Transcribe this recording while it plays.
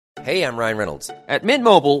Hey, I'm Ryan Reynolds. At Mint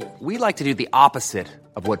Mobile, we like to do the opposite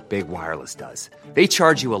of what Big Wireless does. They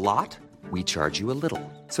charge you a lot, we charge you a little.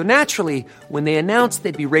 So naturally, when they announced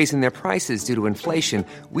they'd be raising their prices due to inflation,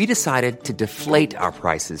 we decided to deflate our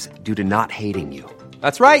prices due to not hating you.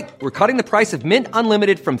 That's right. We're cutting the price of Mint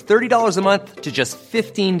Unlimited from $30 a month to just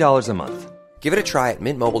 $15 a month. Give it a try at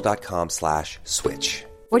mintmobile.com/switch.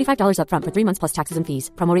 $45 up front for 3 months plus taxes and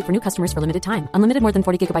fees. Promo rate for new customers for limited time. Unlimited more than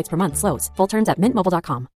 40 gigabytes per month. Slows full terms at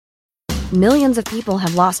mintmobile.com. Millions of people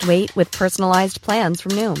have lost weight with personalized plans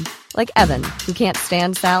from Noom. Like Evan, who can't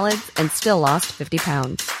stand salads and still lost 50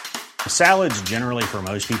 pounds. Salads generally for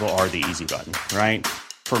most people are the easy button, right?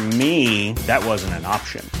 For me, that wasn't an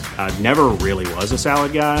option. I never really was a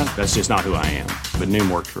salad guy. That's just not who I am. But Noom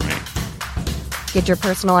worked for me. Get your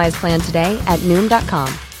personalized plan today at Noom.com.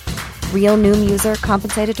 Real Noom user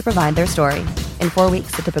compensated to provide their story. In 4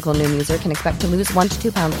 weeks, the typical Noom user can expect to lose 1 to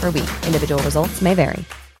 2 pounds per week. Individual results may vary.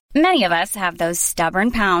 Many of us have those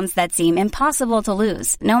stubborn pounds that seem impossible to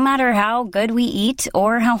lose, no matter how good we eat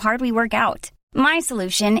or how hard we work out. My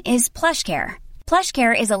solution is PlushCare.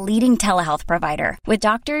 PlushCare is a leading telehealth provider with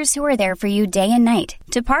doctors who are there for you day and night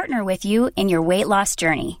to partner with you in your weight loss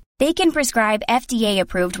journey. They can prescribe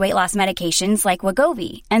FDA-approved weight loss medications like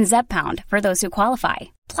Wegovy and Zepbound for those who qualify.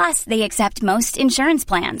 Plus, they accept most insurance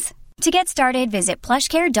plans. To get started, visit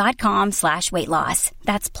plushcare.com/weightloss.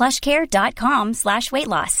 That's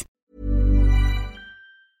plushcare.com/weightloss.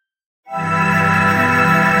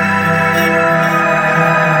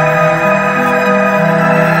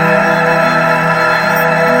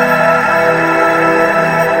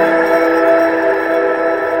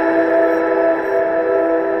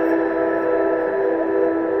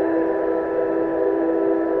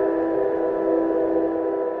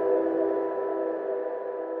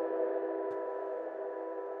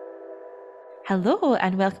 Hello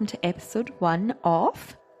and welcome to episode 1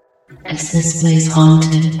 of Is This Place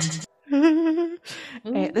Haunted?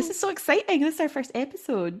 This is so exciting. This is our first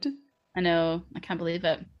episode. I know. I can't believe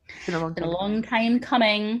it. It's been a long time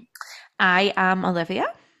coming. I am Olivia.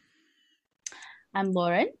 I'm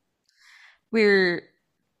Lauren. We're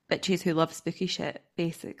bitches who love spooky shit,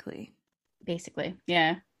 basically.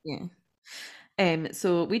 Yeah.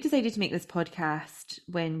 So we decided to make this podcast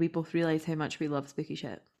when we both realised how much we love spooky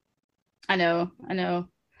shit. I know.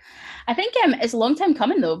 I think it's a long time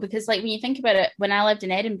coming though, because like when you think about it, when I lived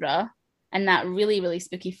in Edinburgh and that really, really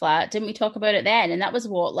spooky flat, didn't we talk about it then? And that was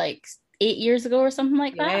what, like 8 years ago or something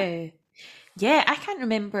like that? Yeah, I can't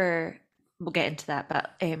remember. We'll get into that,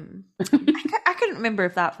 but I couldn't remember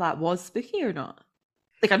if that flat was spooky or not.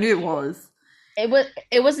 Like I knew it was. It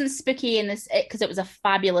wasn't spooky in this because it was a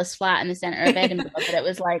fabulous flat in the centre of Edinburgh, but it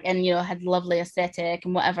was like, and had lovely aesthetic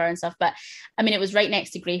and whatever and stuff. But I mean, it was right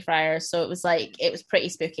next to Greyfriars, so it was pretty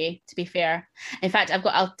spooky, to be fair. In fact,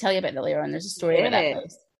 I'll tell you about that later on. There's a story about that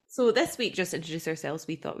place. So this week, just to introduce ourselves,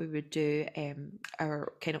 we thought we would do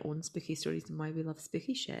our kind of own spooky stories and why we love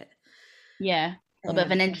spooky shit. Yeah, a little bit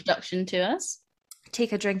of an introduction to us.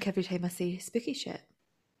 Take a drink every time I say spooky shit.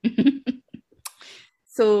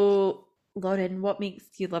 So, Lauren, what makes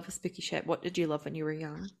you love a spooky shit? What did you love when you were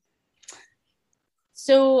young?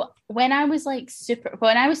 So when I was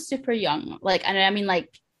super young, like, and I mean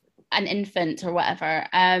like an infant or whatever,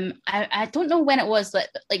 I don't know when it was, but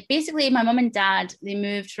like basically my mum and dad, they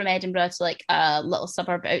moved from Edinburgh to like a little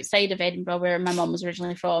suburb outside of Edinburgh where my mum was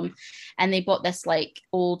originally from, and they bought this it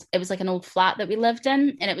was like an old flat that we lived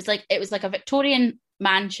in, and it was like a Victorian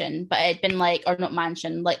mansion, but it had been like, or not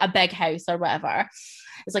mansion, like a big house or whatever.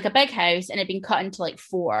 It's like a big house and it had been cut into like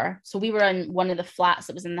 4. So we were in one of the flats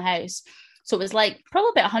that was in the house. So it was like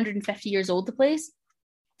probably about 150 years old, the place.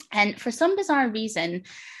 And for some bizarre reason,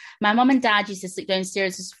 my mum and dad used to sleep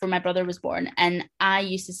downstairs before my brother was born. And I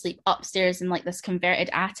used to sleep upstairs in like this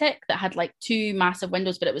converted attic that had like 2 massive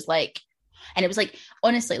windows, but it was like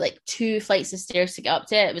honestly like 2 flights of stairs to get up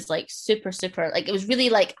to it. It was like super, super, like it was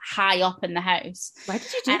really like high up in the house. Why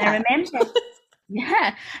did you do that? I remember,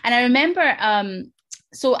 yeah. And I remember,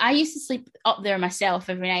 so I used to sleep up there myself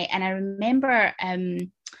every night. And I remember,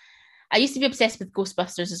 I used to be obsessed with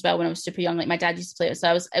Ghostbusters as well when I was super young. Like my dad used to play it.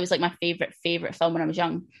 So it was like my favorite film when I was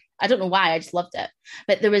young. I don't know why, I just loved it.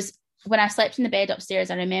 But when I slept in the bed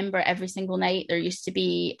upstairs, I remember every single night there used to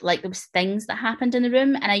be like, there was things that happened in the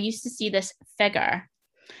room. And I used to see this figure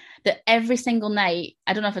that every single night,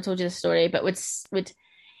 I don't know if I told you the story, but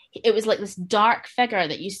it was like this dark figure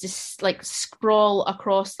that used to like scroll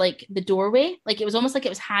across like the doorway. Like it was almost like it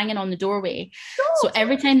was hanging on the doorway. So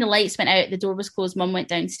every time the lights went out, the door was closed, mum went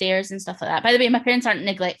downstairs and stuff like that. By the way, my parents aren't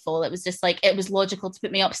neglectful. It was just like, it was logical to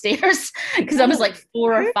put me upstairs because I was like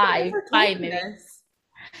 4 or 5 maybe.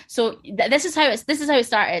 So this is how it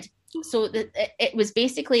started. So it was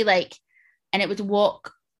basically like, and it would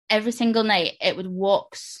walk every single night. It would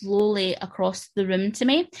walk slowly across the room to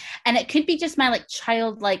me, and it could be just my like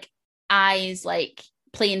childlike eyes like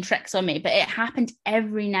playing tricks on me, but it happened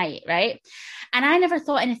every night, right? And I never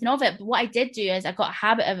thought anything of it. But what I did do is I got a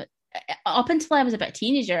habit of, up until I was about a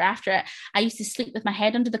teenager, after it, I used to sleep with my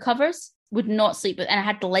head under the covers, would not sleep with, and I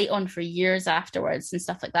had the light on for years afterwards and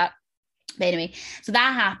stuff like that. But anyway, so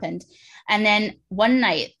that happened. And then one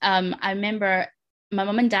night, I remember my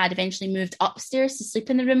mum and dad eventually moved upstairs to sleep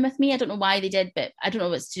in the room with me. I don't know why they did, but I don't know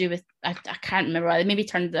what's to do with, I can't remember why. They maybe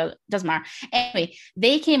turned the, doesn't matter. Anyway,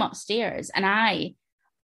 they came upstairs, and I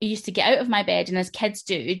used to get out of my bed, and as kids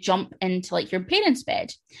do, jump into like your parents'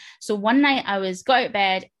 bed. So one night I got out of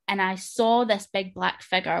bed, and I saw this big black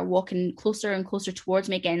figure walking closer and closer towards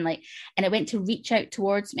me again, like, and it went to reach out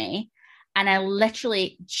towards me. And I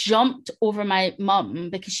literally jumped over my mum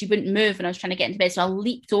because she wouldn't move when I was trying to get into bed. So I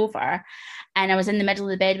leaped over, and I was in the middle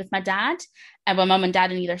of the bed with my dad, and my mum and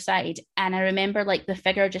dad on either side. And I remember like the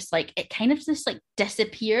figure just like, it kind of just like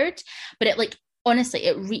disappeared, but it like, honestly,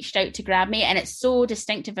 it reached out to grab me, and it's so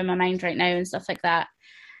distinctive in my mind right now and stuff like that.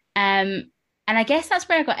 And I guess that's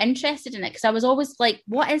where I got interested in it, because I was always like,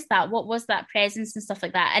 what is that? What was that presence and stuff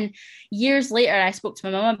like that? And years later, I spoke to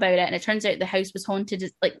my mum about it, and it turns out the house was haunted.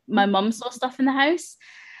 Like my mum saw stuff in the house.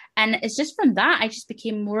 And it's just from that, I just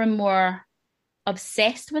became more and more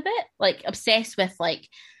obsessed with it, like obsessed with like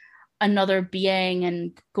another being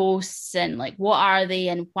and ghosts, and like what are they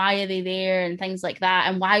and why are they there and things like that,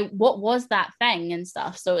 and what was that thing and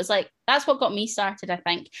stuff. So it's like, that's what got me started, I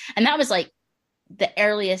think. And that was like the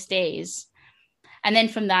earliest days. And then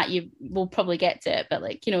from that, you will probably get to it, but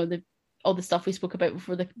like, you know, all the stuff we spoke about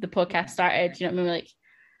before the podcast started, you know what I mean? Like,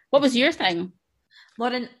 what was your thing?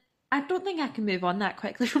 Lauren, I don't think I can move on that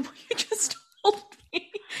quickly from what you just told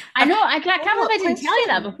me. I know, I can't believe I didn't tell you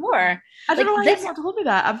that before. I don't know why you've not told me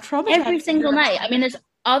that. I'm traumatized. Every single night. I mean, there's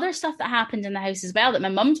other stuff that happened in the house as well that my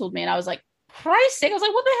mum told me, and I was like, Christ's sake, I was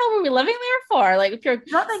like, what the hell were we living there for? Like, if you're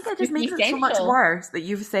not think it just makes it so much worse that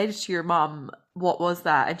you've said to your mum, what was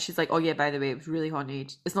that? And she's like, oh yeah, by the way, it was really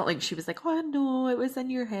haunted. It's not like she was like, oh no, it was in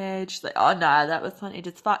your head. She's like, oh nah, that was haunted.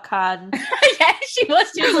 It's fuck can. Yeah, she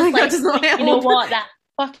was. She was like, you know what, that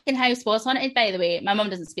fucking house was haunted, by the way. My mum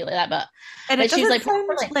doesn't speak like that, but it doesn't like, sound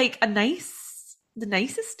like the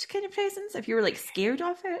nicest kind of presence if you were like scared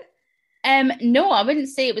of it. No, I wouldn't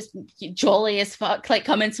say it was jolly as fuck, like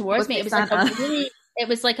coming towards me. It was like it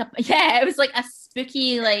was like a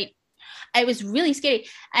spooky, like, it was really scary.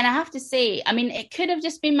 And I have to say, I mean, it could have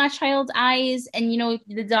just been my child's eyes, and you know,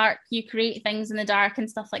 the dark, you create things in the dark and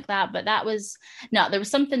stuff like that. But there was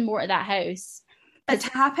something more to that house. It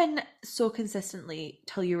happened so consistently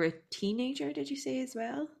till you were a teenager, did you say as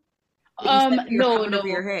well? No. Over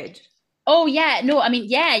your head. Oh yeah, no, I mean,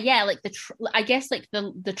 yeah, like I guess like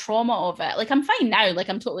the trauma of it. Like I'm fine now, like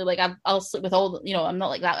I'm totally like I'll sleep with all the, you know, I'm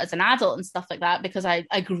not like that as an adult and stuff like that because I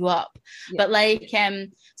grew up. Yeah. But like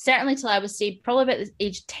certainly till I was say probably about the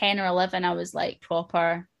age 10 or 11, I was like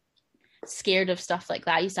proper scared of stuff like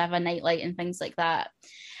that. I used to have a nightlight and things like that.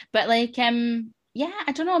 But like yeah,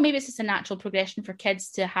 I don't know, maybe it's just a natural progression for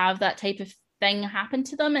kids to have that type of thing happen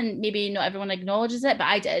to them, and maybe not everyone acknowledges it, but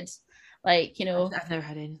I did. Like, you know, I've never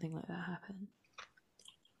had anything like that happen.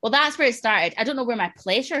 Well, that's where it started. I don't know where my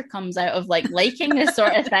pleasure comes out of like liking this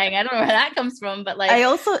sort of thing. I don't know where that comes from, but like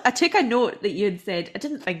I took a note that you had said I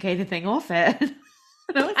didn't think anything of it.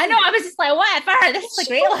 I know, I was just like, whatever, this is a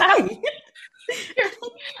great laugh.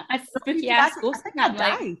 A spooky ass ghost thing. I'm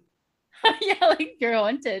like, yeah, like you're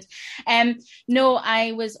haunted. No,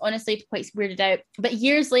 I was honestly quite weirded out. But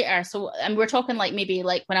years later, so we're talking like maybe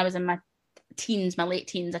like when I was in my late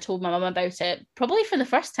teens, I told my mum about it, probably for the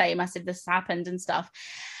first time. I said this happened and stuff,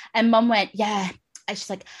 and mum went, yeah. And she's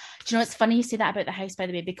like, do you know, it's funny you say that about the house, by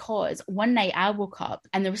the way, because one night I woke up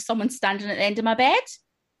and there was someone standing at the end of my bed,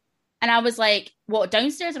 and I was like, what,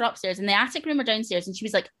 downstairs or upstairs? In the attic room or downstairs? And she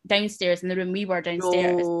was like, downstairs, in the room we were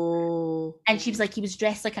downstairs. Oh. And she was like, he was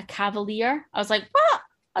dressed like a cavalier. I was like, what?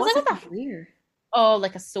 I was like, what the cavalier? Oh,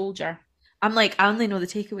 like a soldier. I'm like, I only know the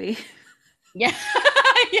takeaway. Yeah.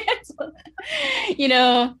 Yes. You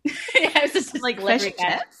know, yeah, it was just like fish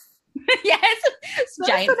chips. Yes,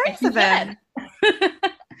 giant so nice of him.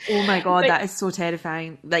 Oh my god, that is so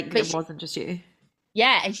terrifying. Like it wasn't just you.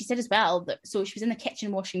 Yeah, and she said as well that so she was in the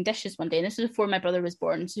kitchen washing dishes one day, and this was before my brother was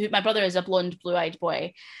born. So my brother is a blonde, blue-eyed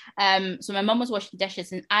boy. So my mum was washing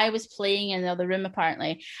dishes, and I was playing in the other room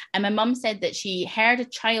apparently. And my mum said that she heard a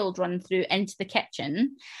child run through into the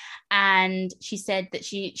kitchen, and she said that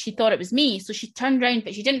she thought it was me. So she turned around,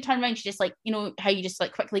 but she didn't turn around. She just like, you know how you just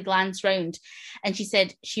like quickly glance round, and she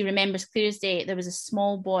said she remembers clear as day there was a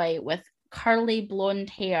small boy with curly blonde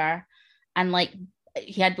hair and like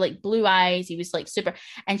he had like blue eyes. He was like super,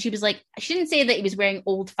 and she was like, she didn't say that he was wearing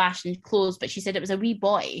old fashioned clothes, but she said it was a wee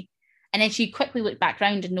boy. And then she quickly looked back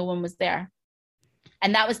round and no one was there.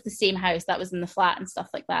 And that was the same house that was in the flat and stuff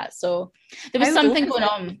like that. So there was something going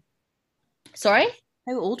on. Sorry?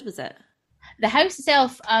 How old was it? The house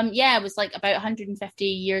itself, it was like about 150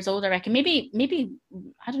 years old, I reckon. Maybe,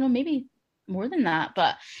 I don't know, maybe more than that.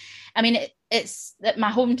 But I mean, it's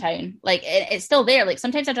my hometown. Like it's still there. Like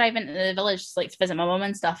sometimes I drive into the village like to visit my mum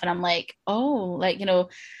and stuff, and I'm like, oh, like, you know,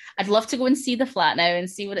 I'd love to go and see the flat now and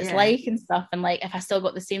see what it's like and stuff, and like if I still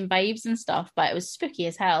got the same vibes and stuff. But it was spooky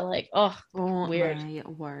as hell. Like, weird. My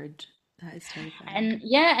word, that is terrifying. And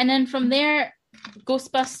yeah, and then from there,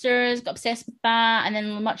 Ghostbusters, got obsessed with that, and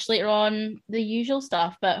then much later on the usual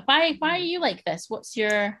stuff. But why are you like this? What's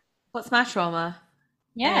my trauma?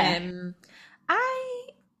 Yeah.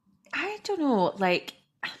 I don't know, like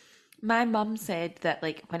my mum said that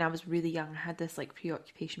like when I was really young I had this like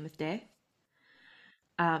preoccupation with death.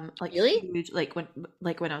 Like really? Huge, like when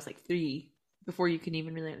I was like 3, before you can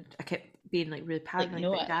even really, I kept being like really paranoid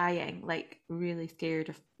about dying, like really scared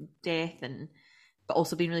of death, and but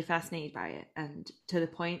also being really fascinated by it, and to the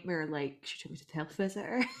point where like she took me to the health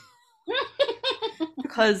visitor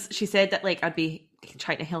because she said that like I'd be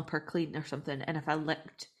trying to help her clean or something, and if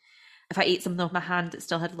I ate something off my hand that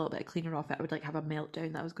still had a little bit of cleaner off it, I would like have a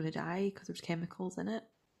meltdown that I was going to die because there's chemicals in it.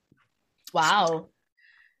 Wow.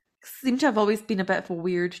 Seemed to have always been a bit of a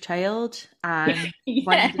weird child, and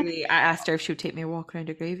one day I asked her if she would take me a walk around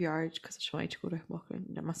a graveyard because I just wanted to go to walk around.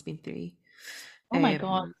 It must have been 3. Oh my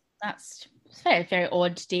god, that's a very, very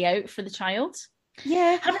odd day out for the child.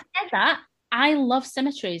 Yeah. Having said that, I love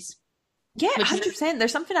cemeteries. Yeah, 100%.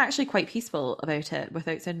 There's something actually quite peaceful about it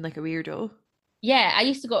without sounding like a weirdo. Yeah, I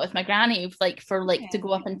used to go with my granny to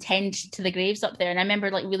go up and tend to the graves up there, and I remember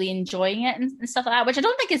like really enjoying it and stuff like that, which I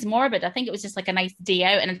don't think is morbid. I think it was just like a nice day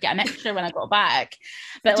out, and I'd get a mixture when I got back.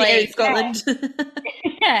 But like Scotland,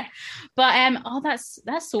 yeah. But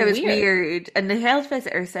that's so weird. It was weird, and the health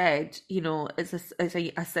visitor said, you know, it's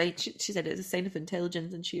a sign. She said it's a sign of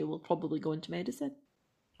intelligence, and she will probably go into medicine.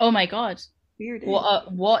 Oh my god, weird!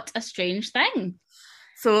 What a strange thing.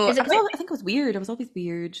 So I think it was weird. I was always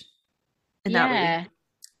weird. In that way.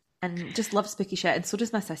 And just love spooky shit, and so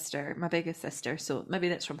does my sister, my biggest sister, so maybe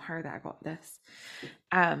that's from her that I got this.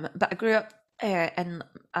 But I grew up in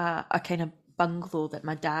a kind of bungalow that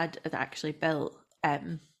my dad had actually built,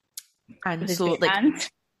 and so like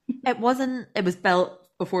it was built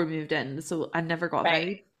before we moved in, so I never got a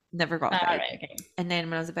vibe. Right, okay. And then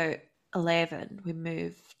when I was about 11 we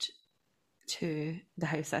moved to the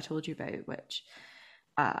house I told you about, which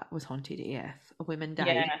was haunted AF. A woman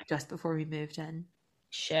died just before we moved in.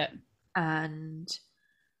 Shit. And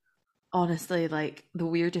honestly, like the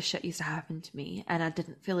weirdest shit used to happen to me, and I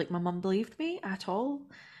didn't feel like my mum believed me at all.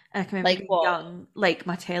 And I can remember being young, like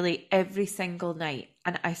my telly every single night,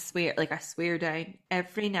 and I swear down,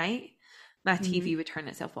 every night my TV would turn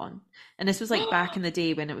itself on. And this was like back in the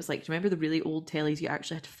day when it was like, do you remember the really old tellies you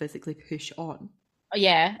actually had to physically push on? Oh,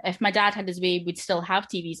 yeah, if my dad had his way, we'd still have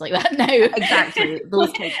TVs like that now. Exactly,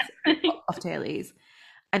 those types of tellies.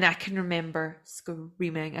 And I can remember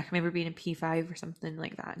screaming. I can remember being in P5 or something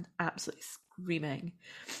like that and absolutely screaming.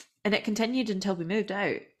 And it continued until we moved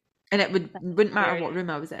out. And it wouldn't matter what room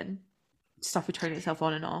I was in. Stuff would turn itself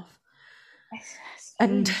on and off.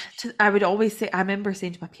 And I would always say, I remember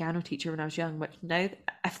saying to my piano teacher when I was young, which now,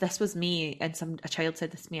 if this was me and a child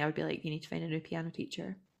said this to me, I would be like, you need to find a new piano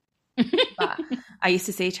teacher. But I used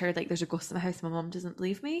to say to her, like, there's a ghost in my house, and my mum doesn't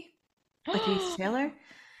believe me. Like I used to tell her.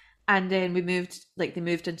 And then they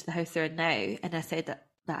moved into the house they're in now, and I said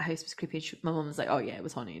that house was creepy, and my mum was like, oh yeah, it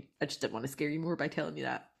was haunted. I just didn't want to scare you more by telling you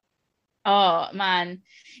that. Oh man,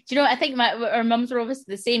 do you know, I think our mums were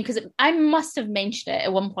obviously the same, because I must have mentioned it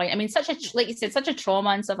at one point. I mean, like you said, such a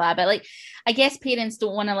trauma and stuff like that, but like I guess parents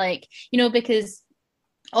don't want to, like, you know, because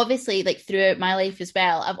obviously like throughout my life as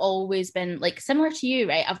well, I've always been like similar to you,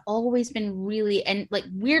 right? I've always been really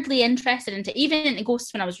weirdly interested into even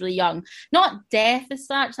ghosts when I was really young. Not death as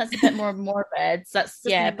such, that's a bit more morbid. So that's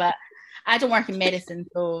but I don't work in medicine,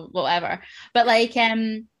 so whatever. But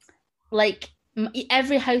like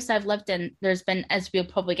every house I've lived in, there's been, as we'll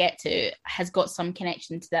probably get to, has got some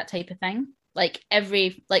connection to that type of thing. Like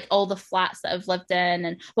all the flats that I've lived in,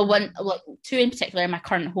 and two in particular in my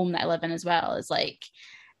current home that I live in as well, is like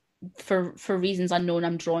for reasons unknown,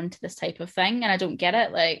 I'm drawn to this type of thing, and I don't get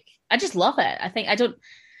it. Like, I just love it. I think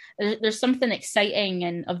there's something exciting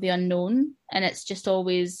and of the unknown, and it's just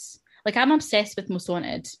always like, I'm obsessed with Most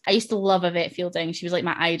Wanted. I used to love Yvette Fielding. She was like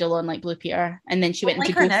my idol on like Blue Peter, and then she went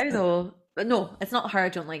into her now though. But no, it's not her I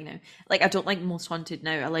don't like now. Like, I don't like Most Wanted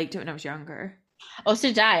now. I liked it when I was younger. Oh, so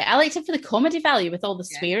did I. I liked it for the comedy value with all the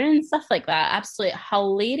swearing and stuff like that. Absolutely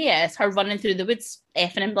hilarious. Her running through the woods,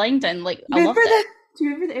 effing and blinding. Like, I loved it. Do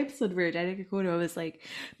you remember the episode where Danica Coro was like,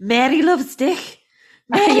 Mary loves Dick?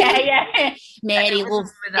 Yeah. Mary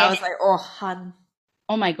loves Dick. I was like, oh, hun.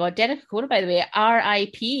 Oh my God, Derek Cora, by the way,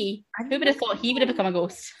 R.I.P. Who would have thought he would have become a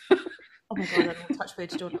ghost? Oh my God, I don't touch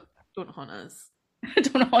wood. Don't haunt us.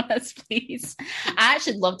 Don't haunt us, please. I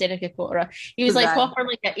actually love Derek Cora. He was like proper,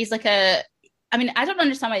 like he's like a. I mean, I don't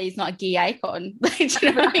understand why he's not a gay icon. Like, do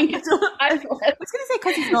you know what I mean? I was going to say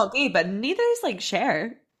because he's not gay, but neither is like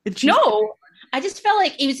Cher. No, I just felt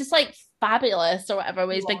like he was just like fabulous or whatever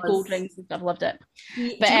with his big gold rings and stuff. Loved it.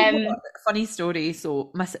 But funny story.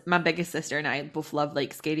 So my biggest sister and I both love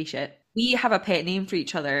like scary shit. We have a pet name for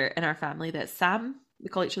each other in our family that's Sam. We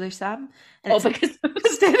call each other Sam. And because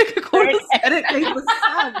Danica Cora's spirit name was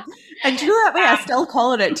Sam. And do you know that way? I still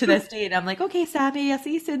call it to this day. And I'm like, okay, Sammy, I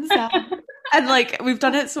see you soon, Sam. And like, we've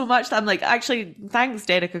done it so much that I'm like, actually, thanks,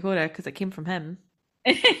 Danica Cora, because it came from him.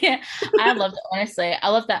 Yeah, I loved it, honestly. I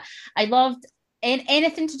loved that. I loved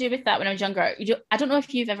anything to do with that when I was younger. I don't know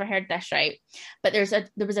if you've ever heard this, right? But there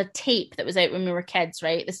was a tape that was out when we were kids,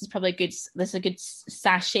 right? This is a good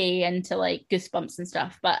sachet into like Goosebumps and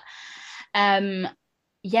stuff. But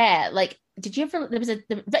yeah, like, did you ever? There was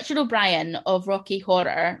the Richard O'Brien of Rocky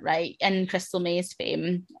Horror, right, and Crystal May's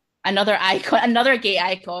fame. Another icon, another gay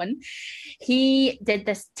icon. He did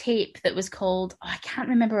this tape that was called, I can't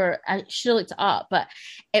remember, I should have looked it up, but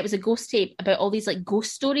it was a ghost tape about all these like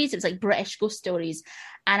ghost stories. It was like British ghost stories.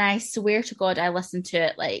 And I swear to God, I listened to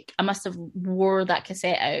it. Like, I must have wore that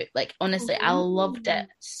cassette out. Like, honestly, I loved it.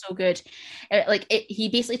 So good. He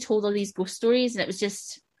basically told all these ghost stories, and it was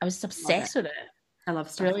just, I was obsessed with it. I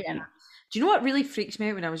love stuff. Brilliant. Do you know what really freaked me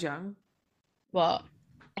out when I was young? What?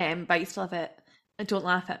 But I used to love it. And don't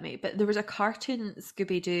laugh at me, but there was a cartoon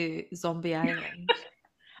Scooby-Doo Zombie Island.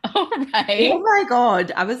 Oh, right. Oh my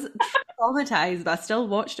God. I was traumatized, but I still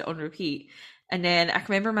watched it on repeat. And then I can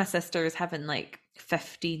remember my sisters having like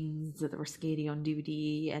 15s that were scary on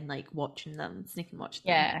DVD and like watching them, sneaking watching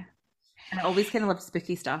them. Yeah. And I always kind of loved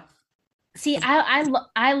spooky stuff. See,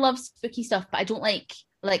 I love spooky stuff, but I don't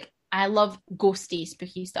like I love ghosty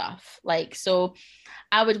spooky stuff. Like, so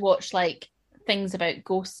I would watch like things about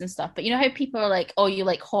ghosts and stuff, but you know how people are like, oh, you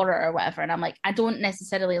like horror or whatever, and I'm like, I don't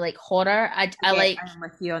necessarily like horror. I'm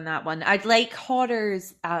with you on that one. I'd like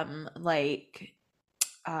horrors like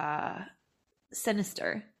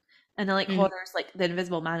Sinister, and I like horrors like The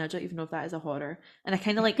Invisible Man. I don't even know if that is a horror. And I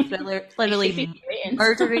kind of like thrillery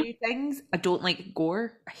murdery things. I don't like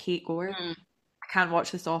gore. I hate gore. I can't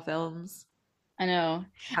watch the Saw films. I know.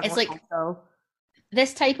 It's like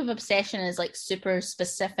this type of obsession is like super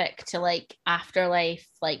specific to like afterlife,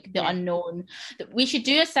 like the unknown. We should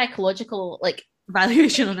do a psychological like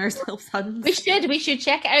evaluation on ourselves. We should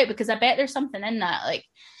check it out, because I bet there's something in that. Like,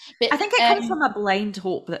 but, I think it comes from a blind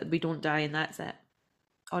hope that we don't die and that's it.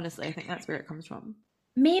 Honestly, I think that's where it comes from.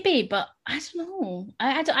 Maybe, but I don't know.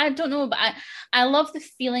 I don't know, but I love the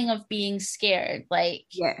feeling of being scared. Like,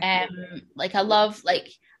 like I love, like,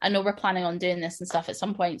 I know we're planning on doing this and stuff at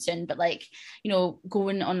some point soon, but like, you know,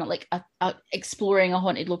 going on like exploring a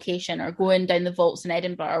haunted location or going down the vaults in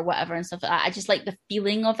Edinburgh or whatever and stuff like that. I just like the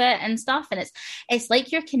feeling of it and stuff. And it's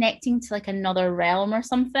like you're connecting to like another realm or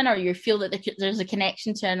something, or you feel that there's a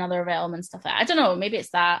connection to another realm and stuff like that. I don't know. Maybe it's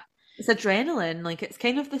that. It's adrenaline. Like, it's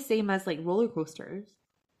kind of the same as like roller coasters.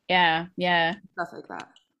 Yeah. Stuff like that.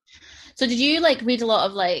 So did you like read a lot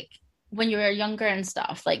of like, when you were younger and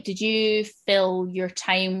stuff, like, did you fill your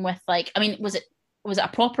time with like, I mean, was it a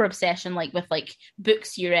proper obsession, like with like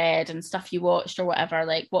books you read and stuff you watched or whatever?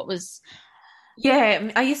 Like, what was?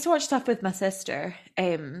 Yeah, I used to watch stuff with my sister,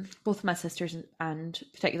 both my sisters and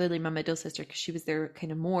particularly my middle sister, because she was there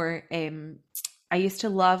kind of more. I used to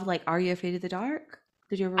love like Are You Afraid of the Dark?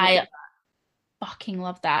 Did you ever watch that? Fucking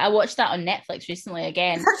love that. I watched that on Netflix recently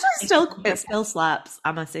again. It still slaps,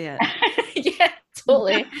 I must say it. Yeah,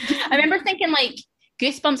 totally. I remember thinking like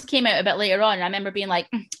Goosebumps came out a bit later on, and I remember being like,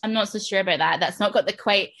 I'm not so sure about that. That's not got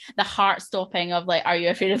the heart stopping of like Are You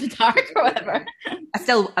Afraid of the Dark or whatever. I'm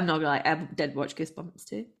not gonna lie, I did watch Goosebumps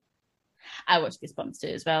too. I watched Goosebumps too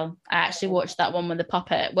as well. I actually watched that one with the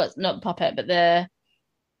puppet. Well, not the puppet, but the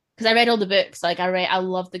because I read all the books. Like I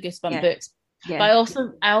love the Goosebump books. Yeah. But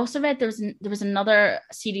I also read there was another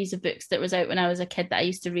series of books that was out when I was a kid that I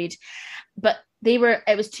used to read, but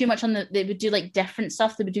it was too much they would do like different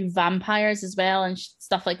stuff. They would do vampires as well and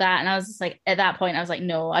stuff like that. And I was just like, at that point, I was like,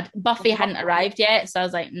 no, Buffy hadn't arrived yet. So I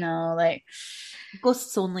was like, no, like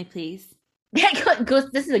ghosts only, please. Yeah, ghost.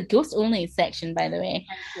 This is a ghost only section, by the way.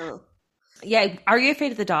 Yeah, Are You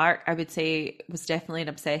Afraid of the Dark? I would say was definitely an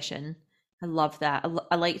obsession. I love that.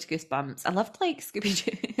 I liked Goosebumps. I loved like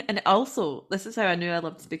Scooby-Doo. And also, this is how I knew I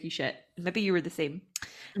loved spooky shit. Maybe you were the same.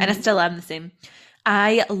 And I still am the same.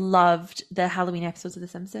 I loved the Halloween episodes of The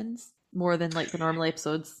Simpsons more than like the normal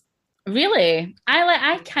episodes. Really?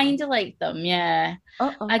 I kind of like them, yeah.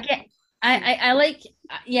 I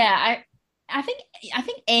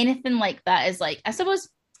think anything like that is like, I suppose,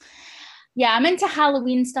 yeah, I'm into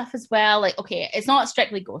Halloween stuff as well. Like, okay, it's not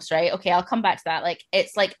strictly ghosts, right? Okay, I'll come back to that. Like,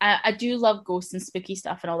 it's like, I do love ghosts and spooky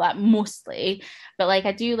stuff and all that mostly. But like,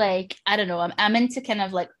 I do like, I don't know, I'm into kind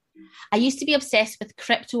of like, I used to be obsessed with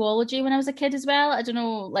cryptozoology when I was a kid as well. I don't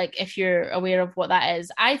know, like, if you're aware of what that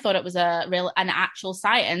is. I thought it was an actual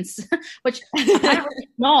science, which apparently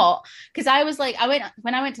it's not. Because I was like,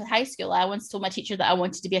 when I went to high school, I once told my teacher that I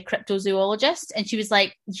wanted to be a cryptozoologist, and she was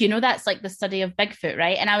like, that's like the study of Bigfoot,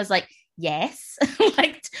 right? And I was like, yes,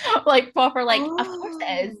 like proper, like, of course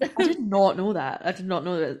it is. I did not know that. I did not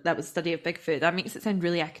know that was study of Bigfoot. That makes it sound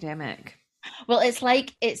really academic. Well, it's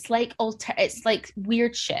like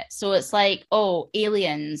weird shit. So it's like, oh,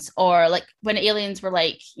 aliens, or like when aliens were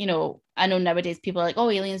like, I know nowadays people are like, oh,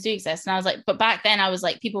 aliens do exist. And I was like, but back then I was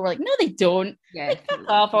like, people were like, no, they don't. Yeah. Like, fuck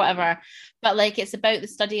off or whatever. But like, it's about the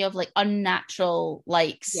study of like unnatural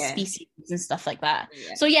like species and stuff like that.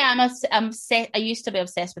 Yeah. So yeah, I used to be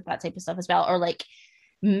obsessed with that type of stuff as well. Or like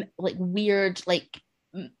weird,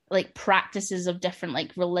 like practices of different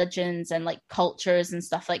like religions and like cultures and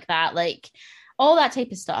stuff like that, like all that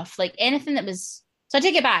type of stuff, like anything that was. So I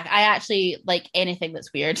take it back, I actually like anything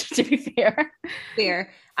that's weird, to be fair.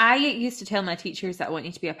 I used to tell my teachers that I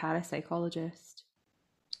wanted to be a parapsychologist.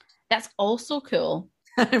 That's also cool.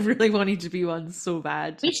 I really wanted to be one so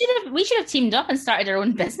bad. We should have teamed up and started our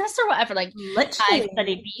own business or whatever. Like, literally, I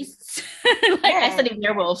study beasts. I study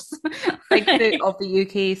werewolves. Like of the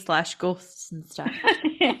UK / ghosts and stuff.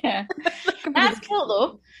 Yeah. That's cool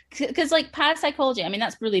though, because like parapsychology, I mean,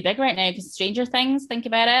 that's really big right now. Because Stranger Things, think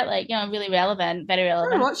about it, like, really relevant, very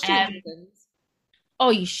relevant. I watched Stranger Things. Oh,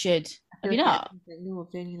 you should. Have you not? No,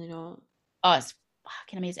 genuinely not. Oh, it's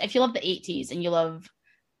fucking amazing. If you love the 80s and you love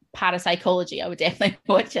parapsychology, I would definitely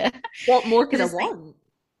watch it. What more could I want?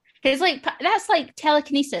 Because like that's like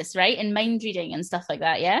telekinesis, right, and mind reading and stuff like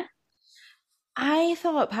that. Yeah, I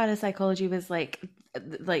thought parapsychology was like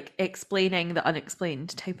explaining the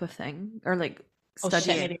unexplained type of thing, or like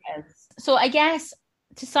studying. So I guess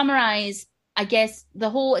to summarize, I guess the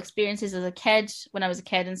whole experiences as a kid, when I was a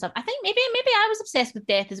kid and stuff, I think maybe I was obsessed with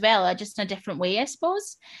death as well, just in a different way, I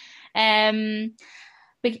suppose.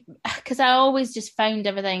 Because I always just found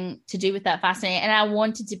everything to do with that fascinating, and I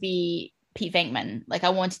wanted to be Pete Venkman. Like, I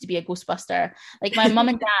wanted to be a Ghostbuster. Like, my mum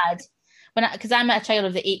and dad, because I'm a child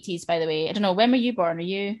of the 80s, by the way. I don't know, when were you born? Are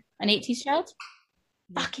you an 80s child?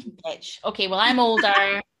 Fucking bitch. Okay, well, I'm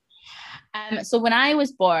older. So when I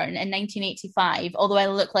was born in 1985, although I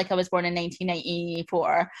look like I was born in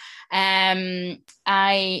 1994,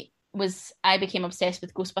 I became obsessed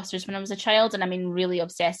with Ghostbusters when I was a child, and I mean really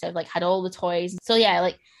obsessive, like had all the toys. So yeah,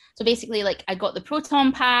 like, so basically, like, I got the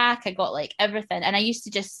proton pack, I got like everything, and I used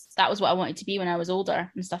to that was what I wanted to be when I was older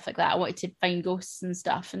and stuff like that. I wanted to find ghosts and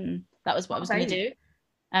stuff, and that was what I was going to do.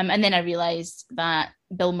 And then I realized that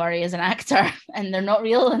Bill Murray is an actor and they're not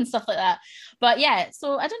real and stuff like that. But yeah,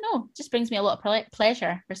 so I don't know, it just brings me a lot of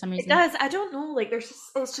pleasure for some reason. It does. I don't know, like,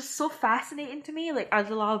 it's just so fascinating to me. Like, I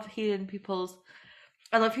love hearing people's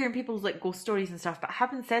like ghost stories and stuff. But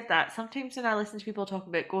having said that, sometimes when I listen to people talk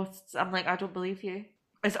about ghosts, I'm like, I don't believe you.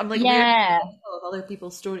 I'm like, yeah, of other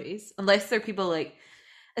people's stories, unless they're people like,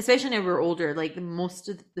 especially now we're older, like most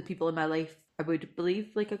of the people in my life, I would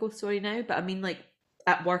believe like a ghost story now. But I mean, like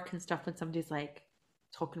at work and stuff, when somebody's like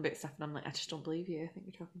talking about stuff and I'm like, I just don't believe you, I think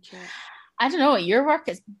you're talking shit. I don't know, your work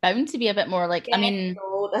is bound to be a bit more like, yeah, I mean,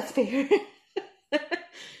 no, that's fair. Do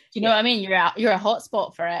you know what I mean? You're a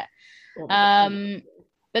hotspot for it.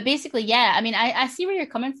 But basically, yeah, I mean, I see where you're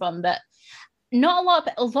coming from, but not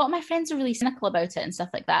a lot of my friends are really cynical about it and stuff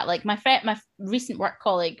like that. Like my recent work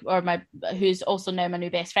colleague, or who's also now my new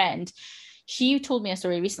best friend, she told me a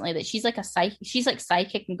story recently that she's like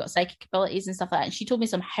psychic and got psychic abilities and stuff like that. And she told me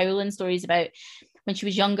some howling stories about when she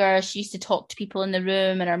was younger, she used to talk to people in the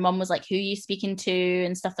room, and her mum was like, who are you speaking to,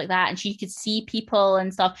 and stuff like that, and she could see people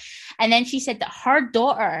and stuff. And then she said that her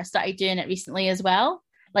daughter started doing it recently as well,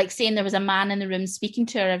 like saying there was a man in the room speaking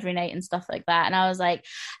to her every night and stuff like that. And I was like,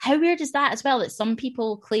 how weird is that as well, that some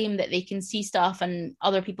people claim that they can see stuff and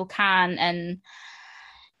other people can, and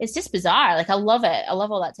it's just bizarre. Like, I love it. I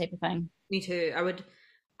love all that type of thing. Me too. I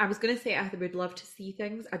was going to say I would love to see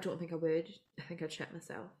things. I don't think I would. I think I'd shit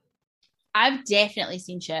myself. I've definitely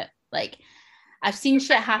seen shit. Like, I've seen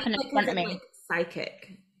shit happen in front of me. Like,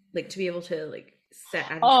 psychic. Like, to be able to, like, sit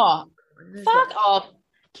and... Oh, fuck off.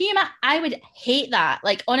 Can you imagine? I would hate that.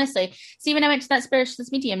 Like, honestly, see, when I went to that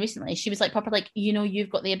spiritualist medium recently, she was like, proper, like, you know, you've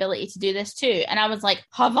got the ability to do this too. And I was like,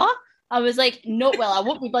 have I? I was like, no, well, I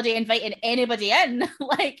won't be bloody inviting anybody in.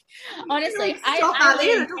 Like, honestly, I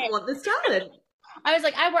don't want this talent. I was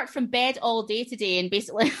like, I worked from bed all day today and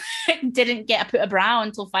basically didn't get to put a bra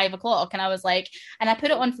until 5 o'clock. And I was like, and I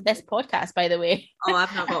put it on for this podcast, by the way. Oh,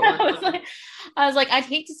 I've not got one. I was like, I'd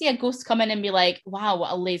hate to see a ghost come in and be like, wow,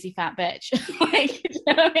 what a lazy fat bitch. Like, you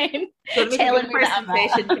know what I mean? Telling me that I'm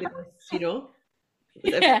for this, you know?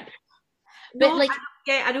 Yeah. But like,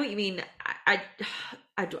 I know what you mean. I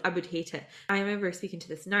would hate it. I remember speaking to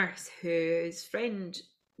this nurse whose friend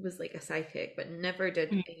was like a psychic, but never did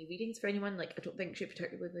any readings for anyone. Like, I don't think she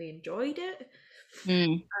particularly enjoyed it.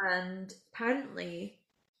 And apparently,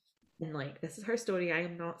 and like, this is her story, I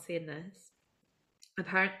am not saying this.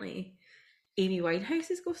 Apparently, Amy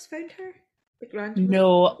Winehouse's ghost found her. Like, randomly.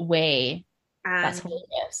 No way. And that's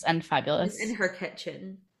hilarious and fabulous. In her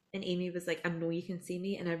kitchen, and Amy was like, I know you can see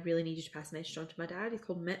me, and I really need you to pass a message on to my dad. He's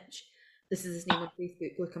called Mitch. This is his name on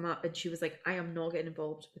Facebook. Look him up. And she was like, I am not getting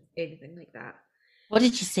involved with anything like that. What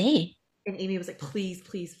did you say? And Amy was like, please,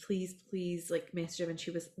 please, please, please, like, message him. And she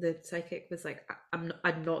was, the psychic was like, I'm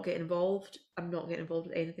not getting involved. I'm not getting involved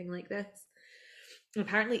with anything like this. And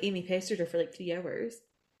apparently Amy pestered her for like 3 hours,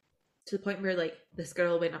 to the point where like this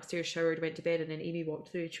girl went upstairs, showered, went to bed, and then Amy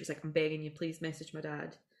walked through and she was like, I'm begging you, please message my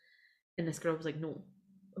dad. And this girl was like, no,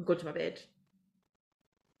 I'm going to my bed.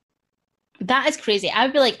 That is crazy. I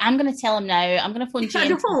would be like, I'm going to tell him now. I'm going to phone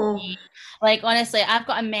GNT. Like, honestly, I've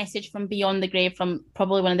got a message from Beyond the Grave from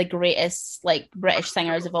probably one of the greatest, like, British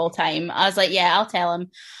singers of all time. I was like, yeah, I'll tell him.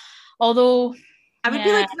 Although... I would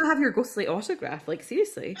be like, can I have your ghostly autograph? Like,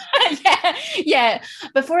 seriously. yeah.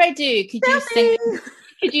 Before I do, could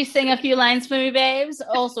you sing a few lines for me, babes?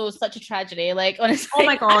 Also, such a tragedy. Like, honestly. Oh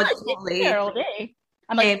my God, totally. All day.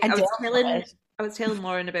 I'm like, I was telling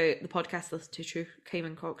Lauren about the podcast Listen to True Crime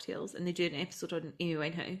and Cocktails, and they do an episode on Amy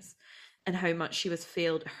Winehouse and how much she was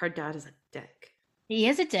failed. Her dad is a dick. He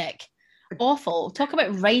is a dick. Awful. Talk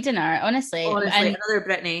about riding her, honestly. And another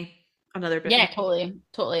Britney. Yeah,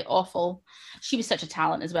 totally awful. She was such a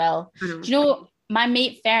talent as well. Do you know, my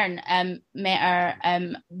mate Fern met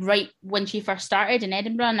her right when she first started in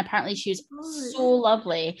Edinburgh, and apparently she was so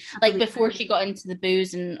lovely. Like, before she got into the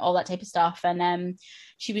booze and all that type of stuff, and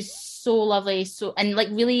she was so lovely, and like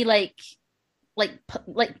really like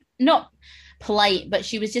not polite, but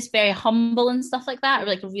she was just very humble and stuff like that, or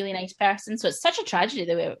like a really nice person. So it's such a tragedy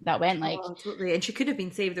the way that went. Like, totally. And she could have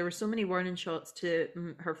been saved. There were so many warning shots to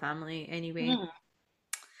her family anyway.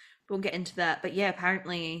 Won't get into that, but yeah,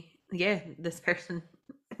 apparently, this person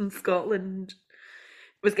in Scotland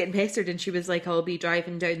was getting pestered, and she was like, I'll be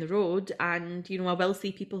driving down the road, and you know, I will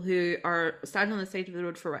see people who are standing on the side of the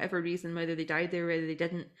road for whatever reason, whether they died there, whether they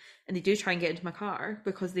didn't, and they do try and get into my car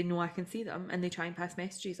because they know I can see them, and they try and pass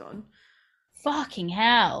messages on. Fucking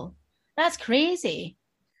hell, that's crazy.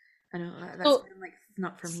 I know, that's like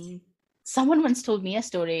not for me. Someone once told me a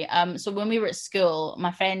story. So when we were at school,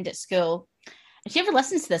 my friend at school, if she ever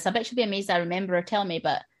listens to this, I bet she'll be amazed I remember her telling me,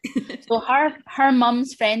 but so her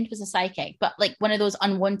mum's friend was a psychic, but like one of those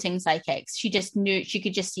unwanting psychics. She just knew, she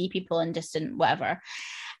could just see people and just didn't whatever.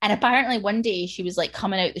 And apparently one day she was like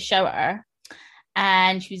coming out the shower,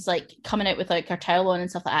 and she was like coming out with like her towel on and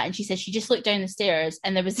stuff like that. And she said she just looked down the stairs,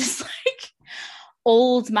 and there was this like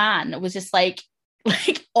old man was just like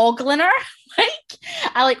ogling her. Like,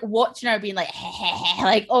 I like watching her being like,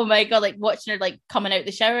 like, oh my God, like watching her like coming out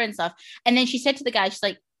the shower and stuff. And then she said to the guy, she's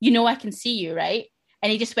like, you know, I can see you, right?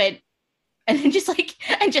 And he just went, and then just like,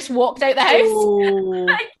 and just walked out the house.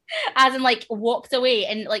 Like, as in like walked away,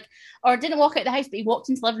 and like, or didn't walk out the house, but he walked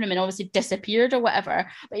into the living room and obviously disappeared or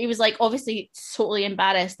whatever. But he was like obviously totally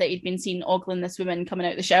embarrassed that he'd been seen ogling this woman coming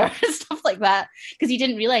out the shower and stuff like that, because he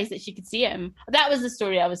didn't realize that she could see him. That was the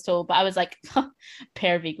story I was told, but I was like,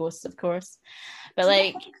 pervy ghosts, of course. But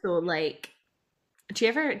like, so like,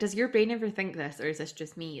 does your brain ever think this, or is this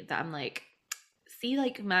just me, that I'm like, see,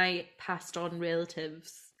 like my passed on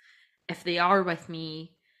relatives, if they are with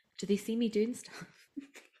me, Do they see me doing stuff?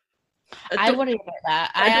 I worry about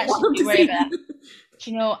that. I actually do worry about that.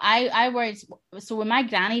 You know, I worried. So when my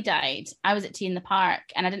granny died, I was at tea in the park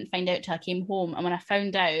and I didn't find out till I came home. And when I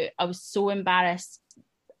found out, I was so embarrassed,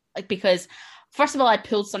 like, because first of all, I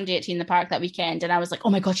pulled somebody at tea in the park that weekend and I was like, oh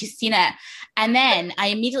my God, she's seen it. And then I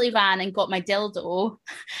immediately ran and got my dildo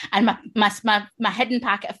and my hidden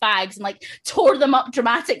packet of fags and like tore them up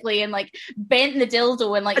dramatically and like bent the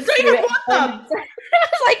dildo and like I don't even want them. I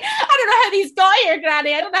was like, I don't know how these got here,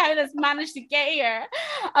 Granny. I don't know how this managed to get here.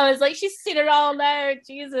 I was like, she's seen it all now.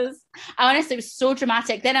 Jesus. I honestly, it was so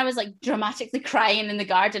dramatic. Then I was like dramatically crying in the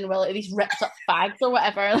garden while these ripped up fags or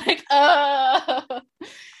whatever. Like, oh.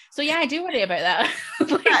 So yeah, I do worry about that.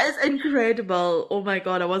 Like, that is incredible. Oh my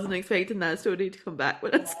God, I wasn't expecting that story to come back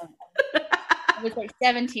with us. I was like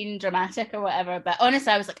 17 dramatic or whatever, but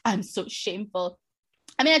honestly, I was like, I'm so shameful.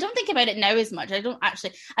 I mean, I don't think about it now as much.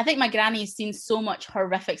 I think my granny has seen so much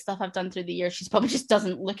horrific stuff I've done through the years. She's probably just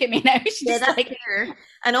doesn't look at me now. She's yeah, that's like, fair.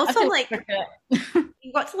 And also, like,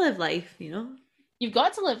 you've got to live life, you know? You've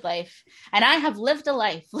got to live life. And I have lived a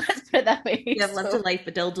life. Let's put it that way. You have lived a life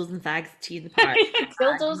with dildos and fags, tea in the park.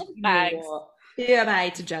 Dildos and fags. Who am I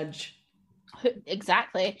to judge?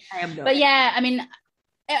 Exactly. I am not. But yeah, I mean,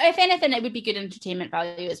 if anything, it would be good entertainment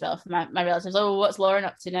value as well for my relatives. Oh, what's Lauren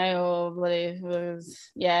up to now? Oh, bloody,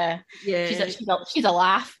 yeah. She's a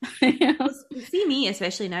laugh. See me,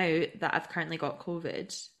 especially now that I've currently got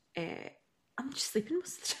COVID. I'm just sleeping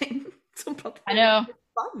most of the time. So I know.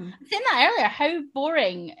 Fun. I said that earlier. How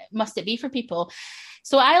boring must it be for people?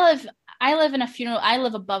 So I live in a funeral. I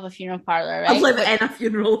live above a funeral parlor. Right? I live in a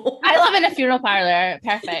funeral. I live in a funeral parlor.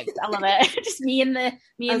 Perfect. I love it. Just me and the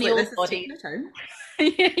old body.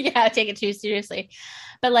 Yeah, I take it too seriously.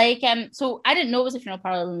 But like, so I didn't know it was a funeral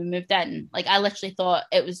parlor when we moved in. Like, I literally thought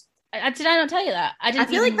it was. Did I not tell you that? I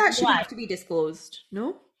feel like that should have to be disclosed.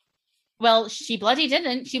 No. Well, she bloody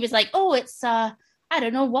didn't. She was like, "Oh, it's I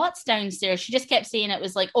don't know what's downstairs." She just kept saying it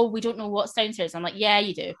was like, "Oh, we don't know what's downstairs." I'm like, "Yeah,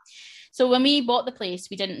 you do." So when we bought the place,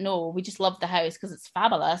 we didn't know. We just loved the house because it's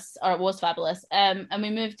fabulous, or it was fabulous. And we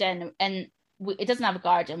moved in, and it doesn't have a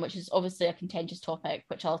garden, which is obviously a contentious topic,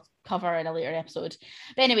 which I'll cover in a later episode.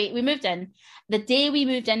 But anyway, we moved in. The day we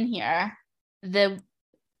moved in here, the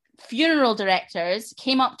funeral directors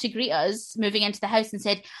came up to greet us moving into the house and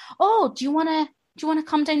said, "Oh, do you want to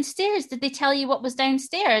come downstairs? Did they tell you what was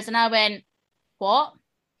downstairs?" And I went, "What?"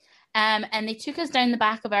 And they took us down the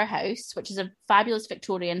back of our house, which is a fabulous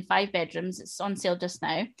Victorian 5 bedrooms. It's on sale just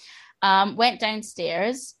now. Went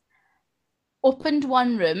downstairs, opened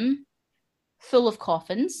one room full of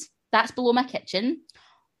coffins. That's below my kitchen.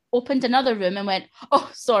 Opened another room and went, "Oh,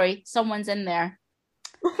 sorry, someone's in there."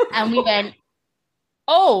 And we went,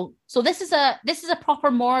 "Oh, so this is a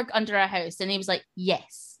proper morgue under our house?" And he was like,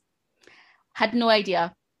 "Yes." Had no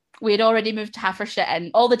idea. We had already moved half our shit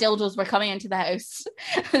in. All the dildos were coming into the house.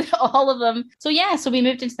 All of them. So yeah, so we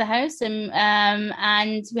moved into the house and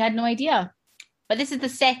we had no idea. But this is the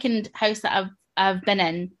second house that I've been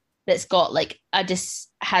in that's got like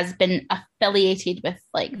has been affiliated with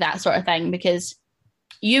like that sort of thing, because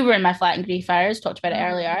you were in my flat in Greyfriars, talked about it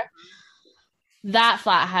earlier. That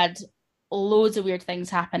flat had loads of weird things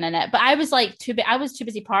happen in it, but I was too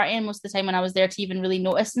busy partying most of the time when I was there to even really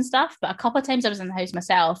notice and stuff. But a couple of times I was in the house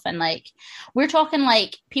myself, and like, we're talking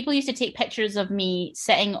like people used to take pictures of me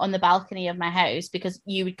sitting on the balcony of my house because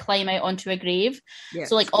you would climb out onto a grave. Yes,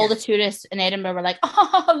 so like all the tourists in Edinburgh were like,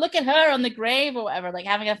 "Oh, look at her on the grave," or whatever, like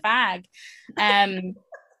having a fag.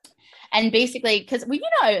 And basically, because were you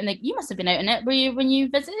not out in you must have been out in it, were you, when you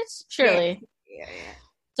visited? Surely.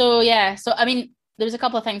 Yeah. So I mean, there was a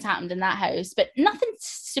couple of things happened in that house, but nothing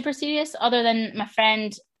super serious other than my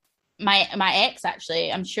friend, my ex,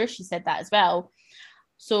 actually, I'm sure she said that as well.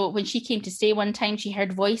 So when she came to stay one time, she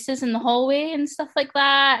heard voices in the hallway and stuff like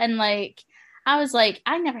that. And like, I was like,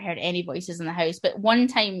 I never heard any voices in the house. But one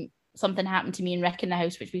time something happened to me and Rick in the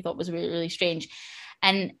house, which we thought was really, really strange.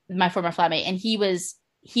 And my former flatmate, and he was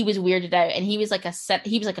weirded out, and he was like a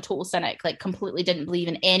total cynic, like completely didn't believe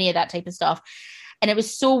in any of that type of stuff. And it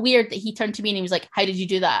was so weird that he turned to me and he was like, "How did you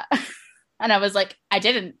do that?" And I was like, "I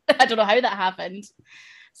didn't. I don't know how that happened."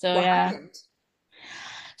 So what happened?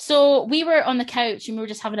 So we were on the couch and we were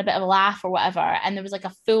just having a bit of a laugh or whatever, and there was like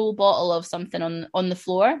a full bottle of something on the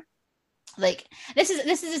floor. Like, this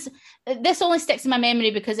only sticks in my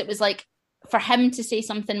memory because it was like, for him to say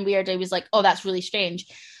something weird, I was like, "Oh, that's really strange."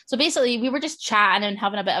 So basically, we were just chatting and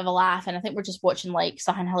having a bit of a laugh, and I think we're just watching like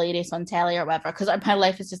something hilarious on telly or whatever, because my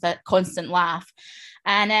life is just a constant laugh.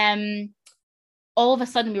 And all of a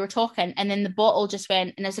sudden, we were talking, and then the bottle just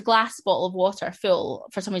went, and there's a glass bottle of water full.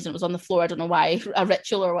 For some reason, it was on the floor. I don't know why, a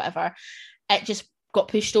ritual or whatever. It just got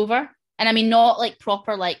pushed over. And I mean, not like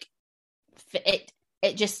proper, like it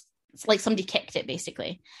just, it's like somebody kicked it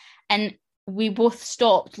basically. And we both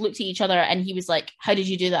stopped, looked at each other, and he was like, how did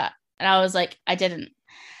you do that? And I was like, I didn't.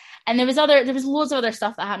 And there was loads of other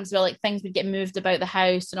stuff that happens where like things would get moved about the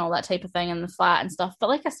house and all that type of thing in the flat and stuff. But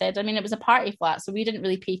like I said, I mean, it was a party flat, so we didn't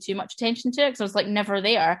really pay too much attention to it because I was like never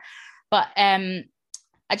there. But I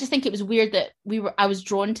just think it was weird that I was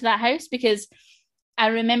drawn to that house because I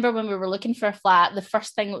remember when we were looking for a flat, the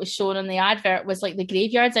first thing that was shown on the advert was like the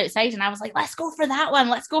graveyards outside, and I was like, let's go for that one,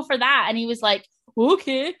 let's go for that. And he was like,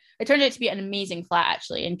 okay. It turned out to be an amazing flat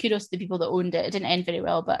actually, and kudos to the people that owned it. It didn't end very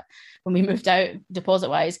well, but when we moved out deposit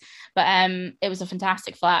wise, but it was a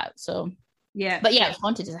fantastic flat. So yeah, but yeah, it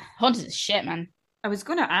was haunted as shit, man. I was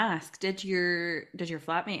going to ask, did your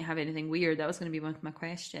flatmate have anything weird? That was going to be one of my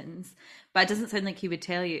questions, but it doesn't sound like he would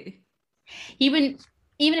tell you. He wouldn't.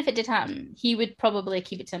 Even if it did happen, he would probably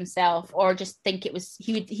keep it to himself, or just think it was,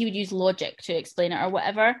 he would use logic to explain it or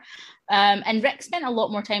whatever. And Rick spent a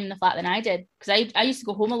lot more time in the flat than I did, because I used to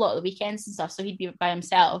go home a lot of the weekends and stuff, so he'd be by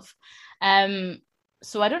himself.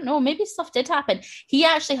 So I don't know, maybe stuff did happen. He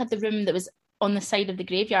actually had the room that was on the side of the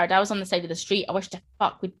graveyard. I was on the side of the street. I wish the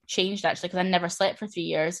fuck we'd changed actually, because I never slept for 3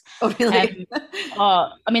 years. Oh, really?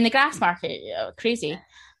 I mean, the grass market, crazy.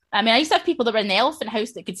 I mean, I used to have people that were in the elephant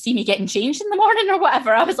house that could see me getting changed in the morning or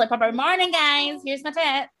whatever. I was like, morning, guys. Here's my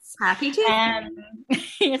tits. Happy tits.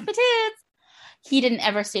 Here's my tits. He didn't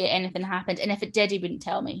ever say anything happened. And if it did, he wouldn't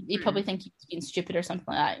tell me. He'd probably think he was being stupid or something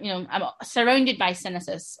like that. You know, I'm surrounded by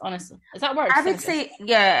cynicism, honestly. Is that a word? I would say,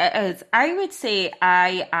 yeah, it is. I would say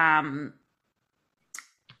I am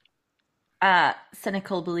a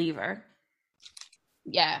cynical believer.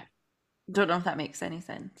 Yeah. Don't know if that makes any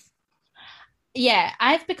sense. Yeah,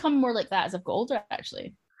 I've become more like that as I've got older,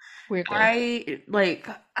 actually. Weirdly. I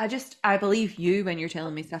believe you when you're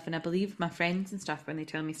telling me stuff, and I believe my friends and stuff when they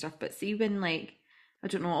tell me stuff. But see, when like, I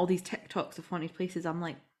don't know, all these TikToks of haunted places, I'm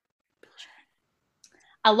like,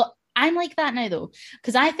 bullshit. I'm like that now though,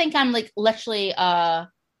 because I think I'm like literally a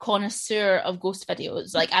connoisseur of ghost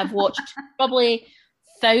videos. Like I've watched probably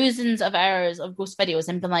thousands of hours of ghost videos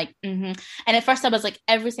and been like, And at first I was like,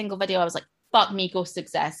 every single video I was like, fuck me, ghosts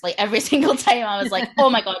exist. Like every single time I was like, oh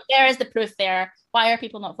my God, there is the proof there. Why are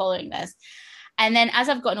people not following this? And then as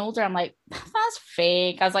I've gotten older, I'm like, that's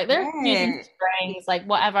fake. I was like, they're using strings, like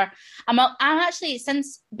whatever. I'm actually,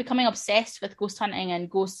 since becoming obsessed with ghost hunting and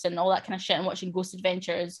ghosts and all that kind of shit and watching Ghost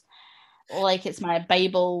Adventures, like it's my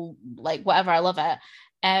Bible, like whatever, I love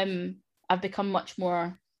it. I've become much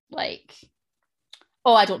more like,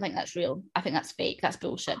 oh, I don't think that's real. I think that's fake. That's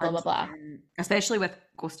bullshit, blah, blah, blah. Especially with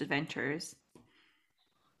Ghost Adventures.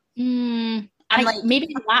 Like, maybe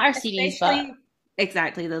the latter series, but...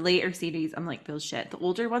 Exactly, the later series, I'm like, bullshit. The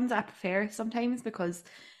older ones I prefer sometimes because,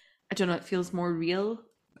 I don't know, it feels more real.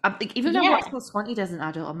 I'm like, even though I watch Ghost Haunted as an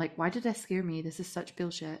adult, I'm like, why did this scare me? This is such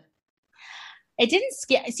bullshit. It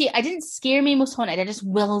didn't scare me most haunted. I just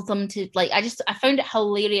willed them to, like, I found it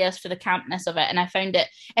hilarious for the campness of it. And I found it,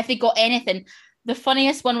 if they got anything... The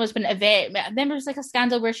funniest one was when Yvette, I remember it was like a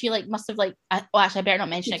scandal where she like must have like, actually I better not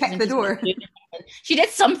mention it. Kicked the door. She did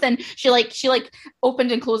something. She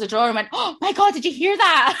opened and closed the drawer and went, oh my God, did you hear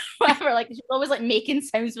that? Whatever. Like she was always like making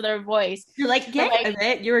sounds with her voice. You're like, yeah, like,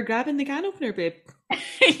 Yvette, you were grabbing the can opener, babe.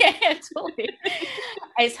 Yeah, totally.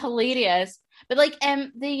 It's hilarious. But like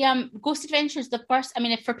the Ghost Adventures, the first, I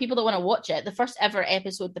mean, if for people that want to watch it, the first ever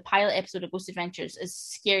episode, the pilot episode of Ghost Adventures is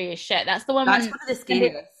scary as shit. That's the one. That's one of the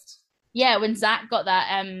scariest. Yeah, when Zach got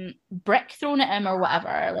that brick thrown at him or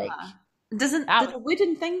whatever, like does a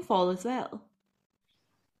wooden thing fall as well?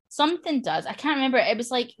 Something does. I can't remember. It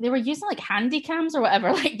was like they were using like handy cams or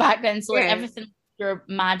whatever, like back then. So like everything, you're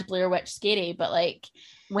mad Blair Witch scary, but like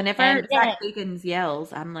whenever Zach Bagans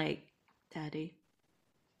yells, I'm like, Daddy.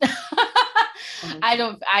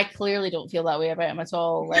 I clearly don't feel that way about him at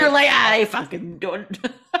all. Like, you're like, I fucking don't.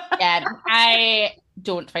 Yeah, I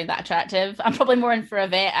don't find that attractive. I'm probably more in for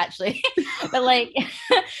Yvette actually. But like,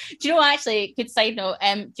 do you know, actually, good side note,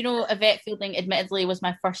 do you know Yvette Fielding admittedly was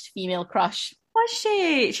my first female crush? Was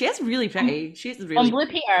she? She is really pretty. She's really on Blue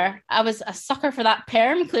Peter. I was a sucker for that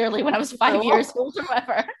perm clearly when I was 5 years old or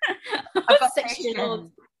whatever. I was 6 years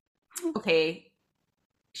old. Okay.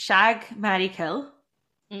 Shag, marry, kill.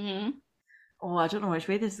 Mm-hmm. Oh, I don't know which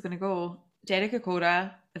way this is going to go. Jericho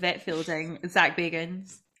Cora, Yvette Fielding, Zach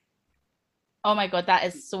Bagans. Oh my God, that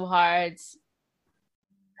is so hard.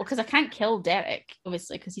 Well, because I can't kill Derek,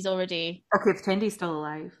 obviously, because he's already... Okay, pretend he's still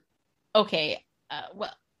alive. Okay,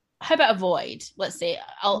 well, how about avoid? Let's say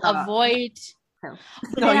I'll avoid...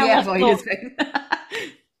 No, yeah, avoid is fine.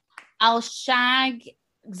 I'll shag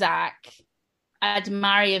Zach, I'd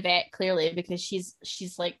marry Yvette clearly because she's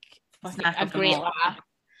like fucking a great laugh,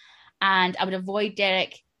 and I would avoid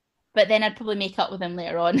Derek, but then I'd probably make up with him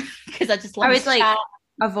later on because I just love. I would like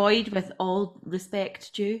avoid with all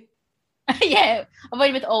respect due. Yeah,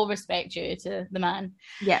 avoid with all respect due to the man.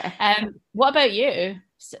 Yeah. What about you?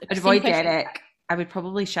 I'd avoid Derek. I would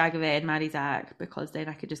probably shag Yvette and marry Zach because then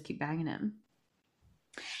I could just keep banging him.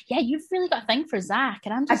 Yeah, you've really got a thing for Zach,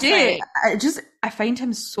 and I'm just I find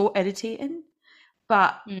him so irritating,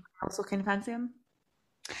 but I also kind of fancy him.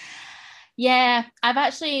 Yeah, I've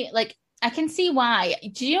actually, like, I can see why.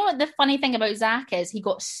 Do you know what the funny thing about Zach is? He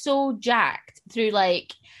got so jacked through,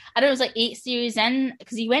 like, I don't know, it was like 8 series in,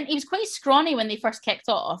 because he was quite scrawny when they first kicked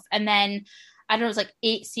off, and then I don't know, it was like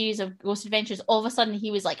 8 series of Ghost Adventures. All of a sudden,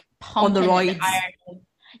 he was like pumping on the roids.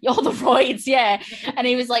 All the roids, yeah. And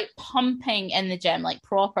he was like pumping in the gym, like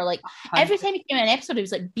proper. Like every time he came in an episode, he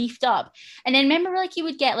was like beefed up. And then remember, like he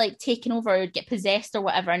would get like taken over, or get possessed or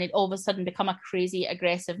whatever, and he'd all of a sudden become a crazy,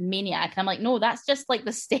 aggressive maniac. And I'm like, no, that's just like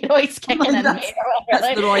the steroids kicking in. That's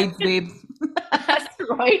the roid babe. That's the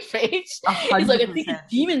roid rage. He's like, I think a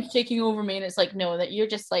demon's taking over me, and it's like, no, that you're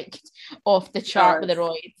just like off the chart with the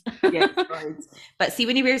roids. Yeah, roids. But see,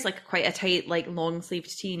 when he wears like quite a tight, like long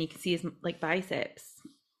sleeved tee, and you can see his like biceps.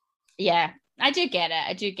 Yeah, I do get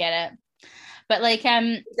it. But like, yeah,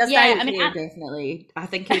 I mean, definitely. I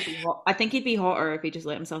think he'd be hotter if he just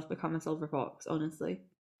let himself become a silver fox. Honestly.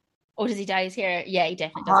 Oh, does he dye his hair? Yeah, he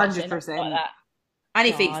definitely does. 100%. And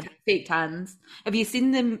he fake tans. Have you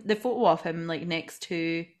seen the photo of him like next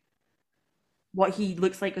to what he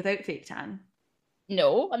looks like without fake tan?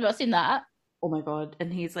 No, I've not seen that. Oh my god!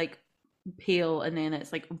 And he's like pale, and then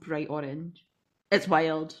it's like bright orange. It's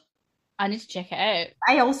wild. I need to check it out.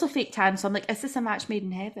 I also fake tan, so I'm like, is this a match made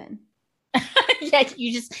in heaven? Yeah,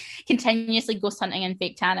 you just continuously ghost hunting and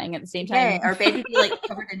fake tanning at the same time. Yeah, our bed would be like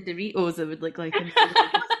covered in Doritos. It would look like.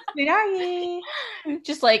 Where are you?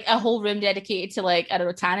 Just like a whole room dedicated to like, I don't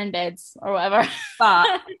know, tanning beds or whatever.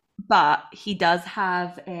 But he does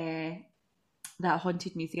have that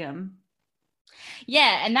haunted museum.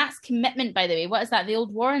 Yeah, and that's commitment, by the way. What is that? The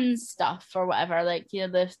old Warrens stuff or whatever? Like, you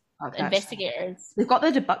know, the investigators. They've got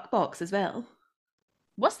the debug box as well.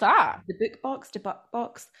 What's that? The book box, debug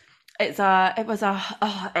box. It's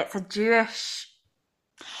a Jewish.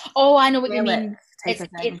 Oh, I know what you mean. It's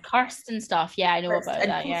cursed and stuff. Yeah, I know about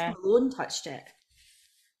that. Yeah. Malone touched it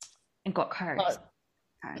and got cursed.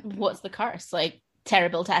 What's the curse? Like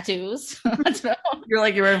terrible tattoos? I don't know. You're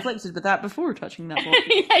like, you were inflicted with that before touching that box.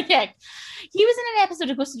 Yeah. He was in an episode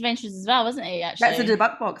of Ghost Adventures as well, wasn't he? Actually, that's the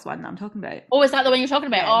debug box one that I'm talking about. Oh, is that the one you're talking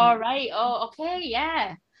about? Yeah. Oh, right. Oh, okay.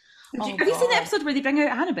 Yeah. Have you seen the episode where they bring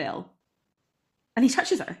out Annabelle and he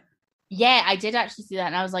touches her? Yeah, I did actually see that,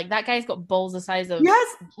 and I was like, that guy's got balls the size of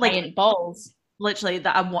giant balls. Literally,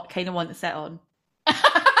 that I kind of want to sit on. I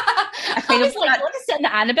was like, you want to sit in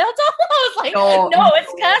the Annabelle doll? I was like, no,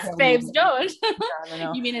 it's cursed, babes, don't.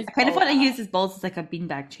 No. You mean his I kind of want to use his balls as like a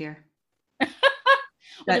beanbag chair.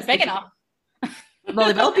 That's big enough. Well,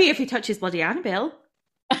 it will be if he touches bloody Annabelle.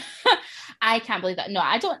 I can't believe that. No,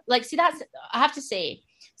 I don't like. See, I have to say,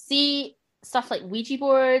 stuff like Ouija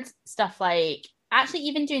boards, stuff like actually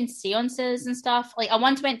even doing seances and stuff. Like I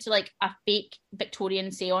once went to like a fake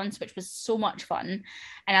Victorian seance, which was so much fun,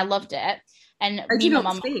 and I loved it. And do you know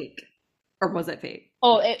it's fake, or was it fake?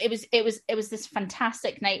 Oh, it was this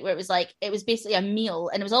fantastic night where it was basically a meal,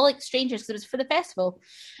 and it was all like strangers because it was for the festival,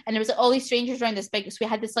 and there was like, all these strangers around this big. So we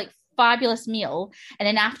had this like fabulous meal, and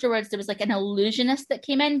then afterwards there was like an illusionist that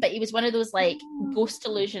came in, but he was one of those like ghost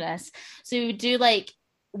illusionists. So we would do like.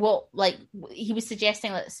 What like he was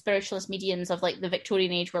suggesting that spiritualist mediums of like the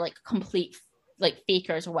Victorian age were like complete like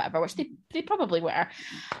fakers or whatever, which they probably were,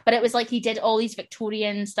 but it was like he did all these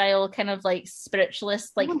Victorian style kind of like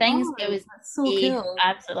spiritualist like things. God, it was so cool.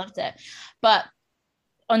 I absolutely loved it. But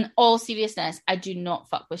on all seriousness, I do not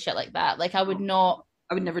fuck with shit like that. Like I would never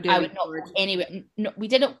do it. I would not anyway. No,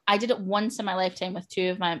 I did it once in my lifetime with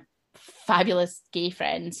 2 of my fabulous gay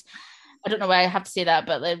friends. I don't know why I have to say that,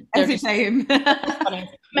 but they're just funny.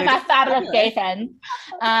 My fabulous gay friends.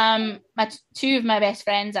 My 2 of my best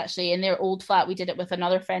friends actually in their old flat. We did it with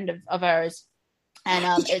another friend of ours.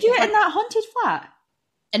 And did you do it in that haunted flat?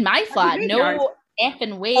 In my flat? No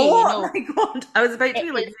effing way. Oh my god! I was about to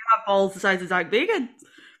be like, you have balls the size of Zach Bagans.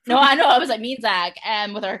 No, I know. I was like me and Zach,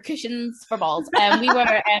 with our cushions for balls. We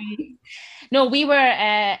were,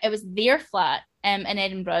 it was their flat. In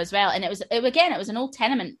Edinburgh as well, and it was an old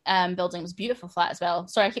tenement building. It was a beautiful flat as well.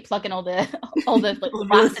 Sorry, I keep plugging all the like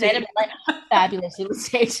flats in Edinburgh, like fabulous real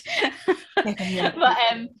estate. But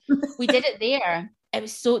we did it there. It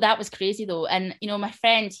that was crazy though. And you know, my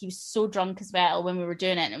friend, he was so drunk as well when we were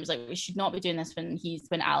doing it, and it was like, we should not be doing this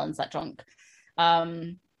when Alan's that drunk.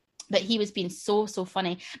 But he was being so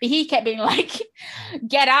funny, but he kept being like,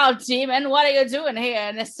 get out, Damon, what are you doing here,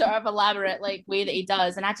 in this sort of elaborate like way that he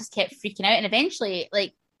does. And I just kept freaking out, and eventually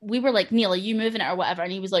like we were like, Neil, are you moving it or whatever?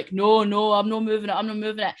 And he was like, no, I'm not moving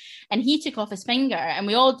it. And he took off his finger, and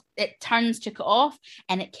took it off,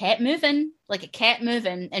 and it kept moving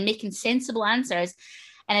and making sensible answers.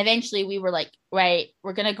 And eventually we were like, right,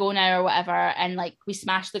 we're going to go now or whatever. And like, we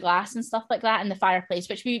smashed the glass and stuff like that in the fireplace,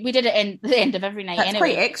 which we did it in the end of every night. That's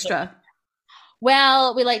anyway. quite extra.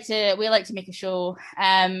 Well, we like to make a show.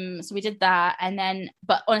 So we did that. And then,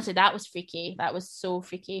 but honestly, that was freaky. That was so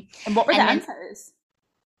freaky. And what were the answers?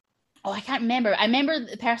 Oh, I can't remember. I remember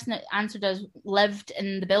the person that answered us lived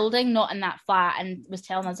in the building, not in that flat, and was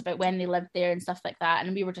telling us about when they lived there and stuff like that.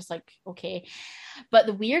 And we were just like, okay. But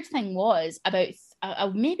the weird thing was about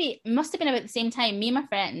maybe it must have been about the same time. Me and my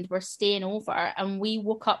friend were staying over, and we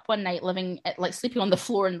woke up one night sleeping on the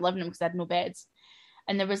floor in the living room because I had no beds.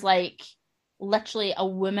 And there was like literally a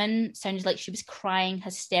woman, sounded like she was crying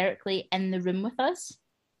hysterically in the room with us.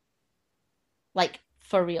 Like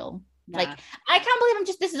for real. Nah. Like, I can't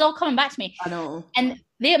believe this is all coming back to me. I know. And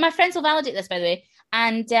my friends will validate this, by the way.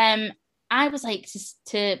 And I was like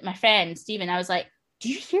to my friend, Stephen, I was like, do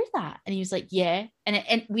you hear that? And he was like, yeah.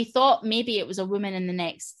 And we thought maybe it was a woman in the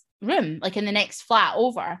next room, like in the next flat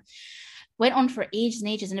over. Went on for ages and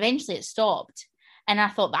ages, and eventually it stopped. And I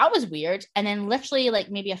thought that was weird. And then literally like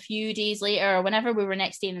maybe a few days later, or whenever we were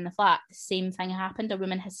next staying in the flat, the same thing happened. A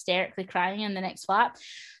woman hysterically crying in the next flat.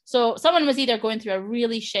 So someone was either going through a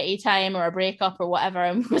really shitty time or a breakup or whatever,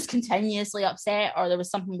 and was continuously upset, or there was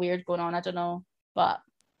something weird going on. I don't know. But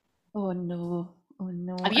oh no.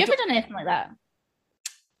 Have you ever done anything like that?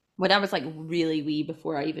 When I was like really wee,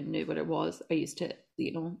 before I even knew what it was, I used to,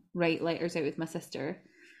 write letters out with my sister.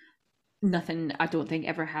 Nothing, I don't think,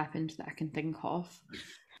 ever happened that I can think of.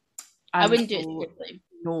 I wouldn't do it seriously.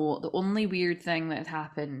 No, the only weird thing that had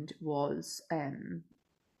happened was in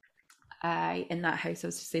that house I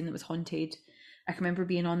was just saying that was haunted. I can remember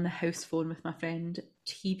being on the house phone with my friend,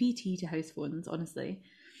 TBT to house phones, honestly.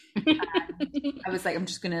 I was like, I'm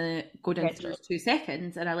just gonna go downstairs 2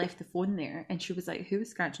 seconds, and I left the phone there, and she was like, who was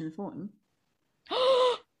scratching the phone?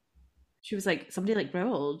 She was like, somebody like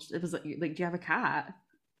growled. It was like, do you have a cat?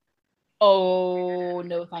 Oh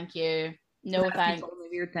no, thank you. No thanks. The only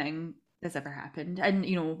weird thing that's ever happened. And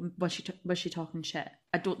was she talking shit?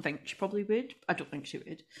 I don't think she probably would. I don't think she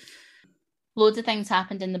would. Loads of things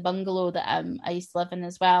happened in the bungalow that I used to live in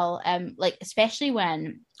as well. Like especially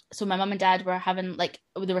when my mum and dad were having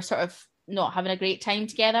they were sort of not having a great time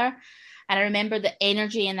together, and I remember the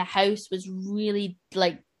energy in the house was really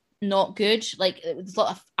like not good. Like there was a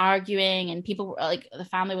lot of arguing, and people were like, the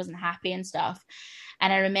family wasn't happy and stuff.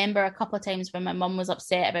 And I remember a couple of times when my mum was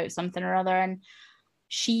upset about something or other, and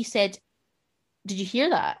she said, "Did you hear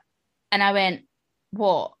that?" And I went,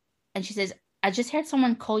 "What?" And she says, "I just heard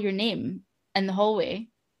someone call your name in the hallway."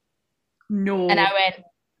 No. And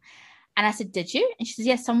I said, "Did you?" And she says,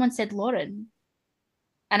 "Yes, someone said Lauren."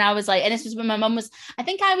 And I was like, and this was when my mum was, I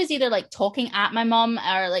think I was either like talking at my mum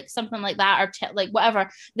or like something like that, or like whatever,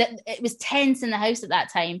 that it was tense in the house at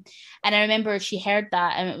that time. And I remember she heard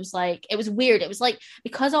that, and it was weird. It was like,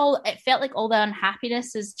 because it felt like all the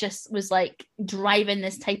unhappiness was like driving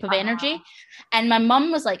this type of energy. And my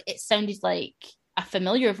mum was like, it sounded like a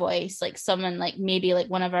familiar voice, like someone, like maybe like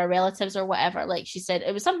one of our relatives or whatever. Like she said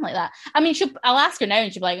it was something like that. I mean, I'll ask her now,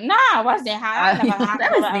 and she'll be like, "Nah, wasn't it?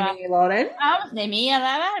 That wasn't me, Lauren. That wasn't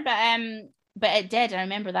me." But it did. I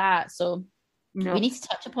remember that. So we need to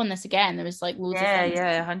touch upon this again. There was like loads of things.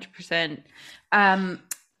 100%.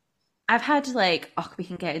 I've had we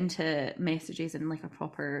can get into messages in like a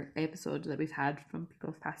proper episode that we've had from people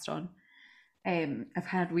who've passed on. I've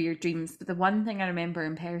had weird dreams, but the one thing I remember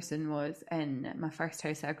in person was in my first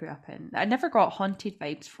house I grew up in. I never got haunted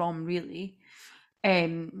vibes from, really, but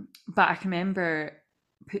I can remember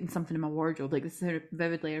putting something in my wardrobe, like this is how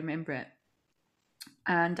vividly I remember it.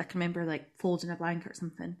 And I can remember like folding a blanket or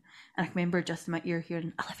something, and I can remember just in my ear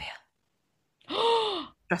hearing Olivia.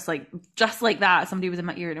 just like that, somebody was in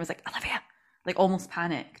my ear, and it was like, Olivia, like almost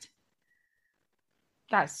panicked.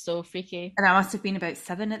 That's so freaky. And I must have been about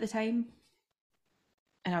 7 at the time.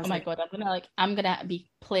 And I was God, I'm gonna be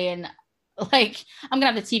playing, like, I'm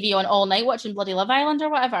gonna have the TV on all night watching bloody Love Island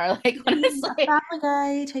or whatever. Like, honestly, Family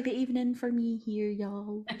Guy type of evening for me here,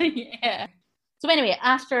 y'all. Yeah. So anyway,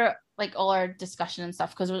 after like all our discussion and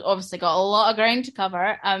stuff, because we've obviously got a lot of ground to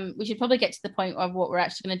cover, we should probably get to the point of what we're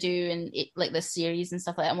actually gonna do in like this series and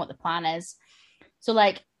stuff like that, and what the plan is. So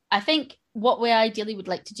like, I think what we ideally would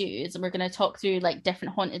like to do is we're going to talk through like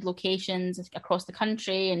different haunted locations across the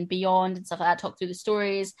country and beyond and stuff like that, talk through the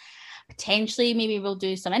stories. Potentially, maybe we'll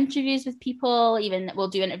do some interviews with people, even we'll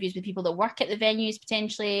do interviews with people that work at the venues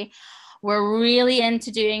potentially. We're really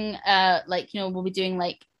into doing we'll be doing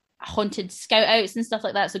like haunted scout outs and stuff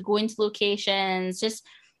like that. So going to locations, just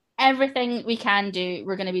everything we can do,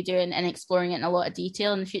 we're going to be doing and exploring it in a lot of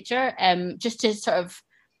detail in the future. Just to sort of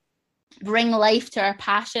bring life to our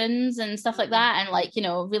passions and stuff like that, and like, you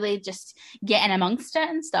know, really just getting amongst it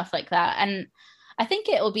and stuff like that. And I think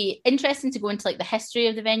it will be interesting to go into like the history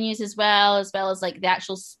of the venues as well as like the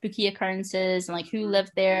actual spooky occurrences and like who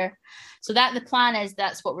lived there. So that the plan is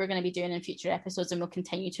that's what we're going to be doing in future episodes, and we'll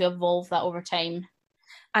continue to evolve that over time.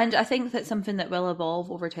 And I think that something that will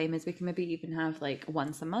evolve over time is we can maybe even have like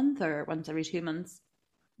once a month or once every 2 months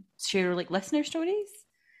share like listener stories.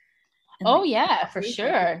 Oh, like, yeah, for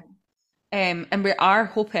sure. And we are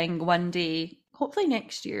hoping one day, hopefully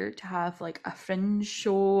next year, to have like a fringe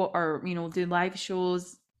show or, you know, do live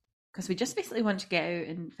shows, because we just basically want to get out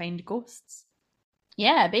and find ghosts.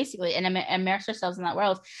 Yeah, basically, and immerse ourselves in that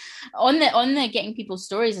world. On the getting people's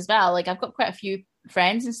stories as well, like I've got quite a few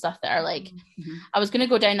friends and stuff that are like, I was going to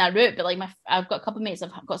go down that route, but like I've got a couple of mates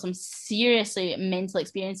that have got some seriously mental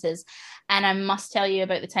experiences, and I must tell you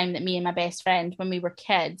about the time that me and my best friend, when we were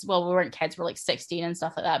kids, well, we weren't kids, we were like 16 and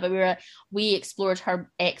stuff like that, but we explored her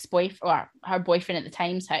ex-boyfriend, or her boyfriend at the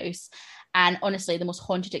time's house, and honestly the most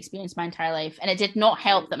haunted experience of my entire life. And it did not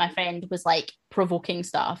help that my friend was like provoking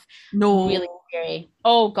stuff. No, really scary.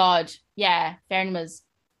 Oh god, yeah, Fern was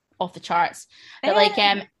off the charts, but like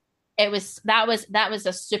that was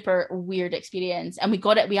a super weird experience, and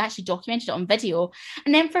we actually documented it on video.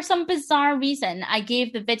 And then for some bizarre reason, I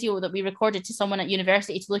gave the video that we recorded to someone at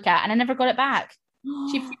university to look at, and I never got it back.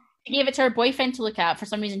 She gave it to her boyfriend to look at. For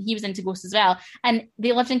some reason, he was into ghosts as well, and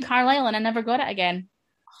they lived in Carlisle, and I never got it again.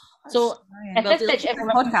 So if this bitch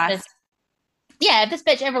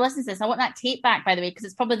ever listens to this, I want that tape back, by the way, because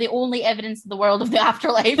it's probably the only evidence in the world of the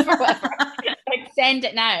afterlife or whatever. Like, send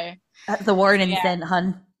it now. That's the warning sent,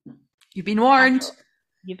 hun. You've been warned.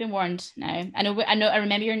 You've been warned now. I know. I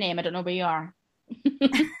remember your name. I don't know where you are.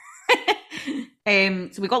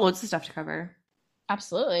 So we got loads of stuff to cover.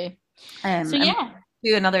 Absolutely. So yeah,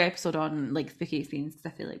 do another episode on like spooky experience,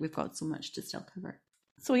 because I feel like we've got so much to still cover.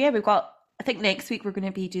 So yeah, I think next week we're going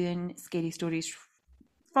to be doing scary stories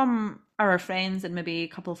from our friends and maybe a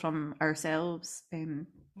couple from ourselves.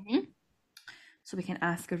 So we can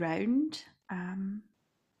ask around.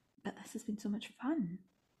 But this has been so much fun.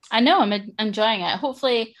 I know, I'm enjoying it.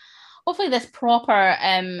 Hopefully this proper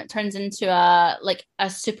turns into a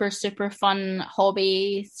super, super fun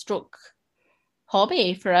hobby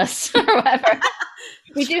for us or whatever.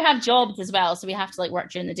 We do have jobs as well, so we have to like work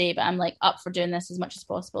during the day, but I'm like up for doing this as much as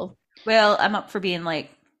possible. Well, I'm up for being like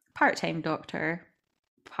part-time doctor,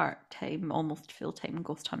 part-time, almost full-time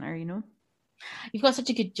ghost hunter, you know? You've got such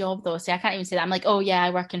a good job though. See, I can't even say that. I'm like, oh yeah,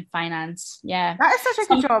 I work in finance. Yeah. That is such a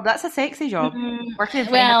good job. That's a sexy job. Working in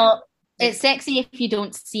finance. Well, it's sexy if you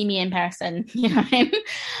don't see me in person. You know what I mean?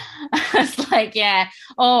 It's like, yeah,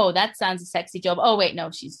 oh, that sounds a sexy job. Oh wait,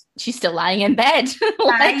 no, she's still lying in bed.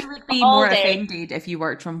 Like, I would be more offended if you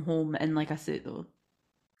worked from home in like a suit though.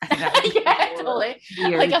 Yeah, totally.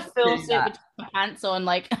 Like a full suit with my pants on,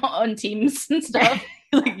 like on Teams and stuff.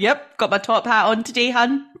 Like, yep, got my top hat on today,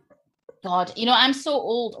 hun. God, you know, I'm so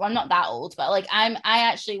old. Well, I'm not that old, but like I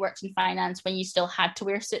actually worked in finance when you still had to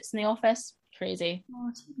wear suits in the office. Crazy.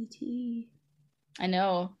 Oh, TBT. I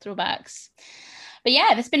know, throwbacks. But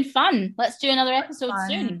yeah, it's been fun. Let's do another episode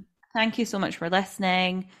soon. Thank you so much for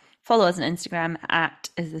listening. Follow us on Instagram at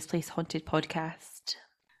Is This Place Haunted Podcast.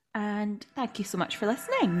 And thank you so much for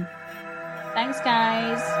listening. Thanks,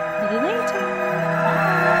 guys. See you later.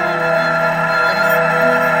 Bye.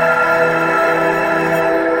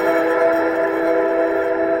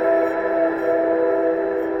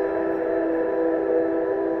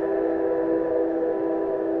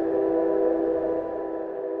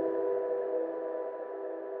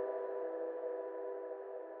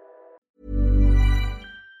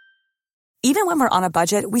 Even when we're on a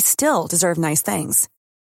budget, we still deserve nice things.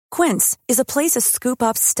 Quince is a place to scoop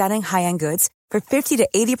up stunning high-end goods for 50 to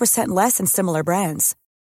 80% less than similar brands.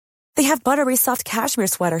 They have buttery soft cashmere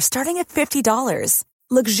sweaters starting at $50,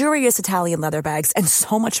 luxurious Italian leather bags, and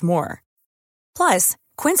so much more. Plus,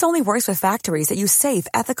 Quince only works with factories that use safe,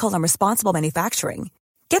 ethical, and responsible manufacturing.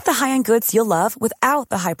 Get the high-end goods you'll love without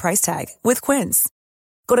the high price tag with Quince.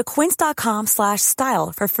 Go to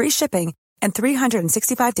quince.com/style for free shipping and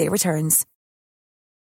 365-day returns.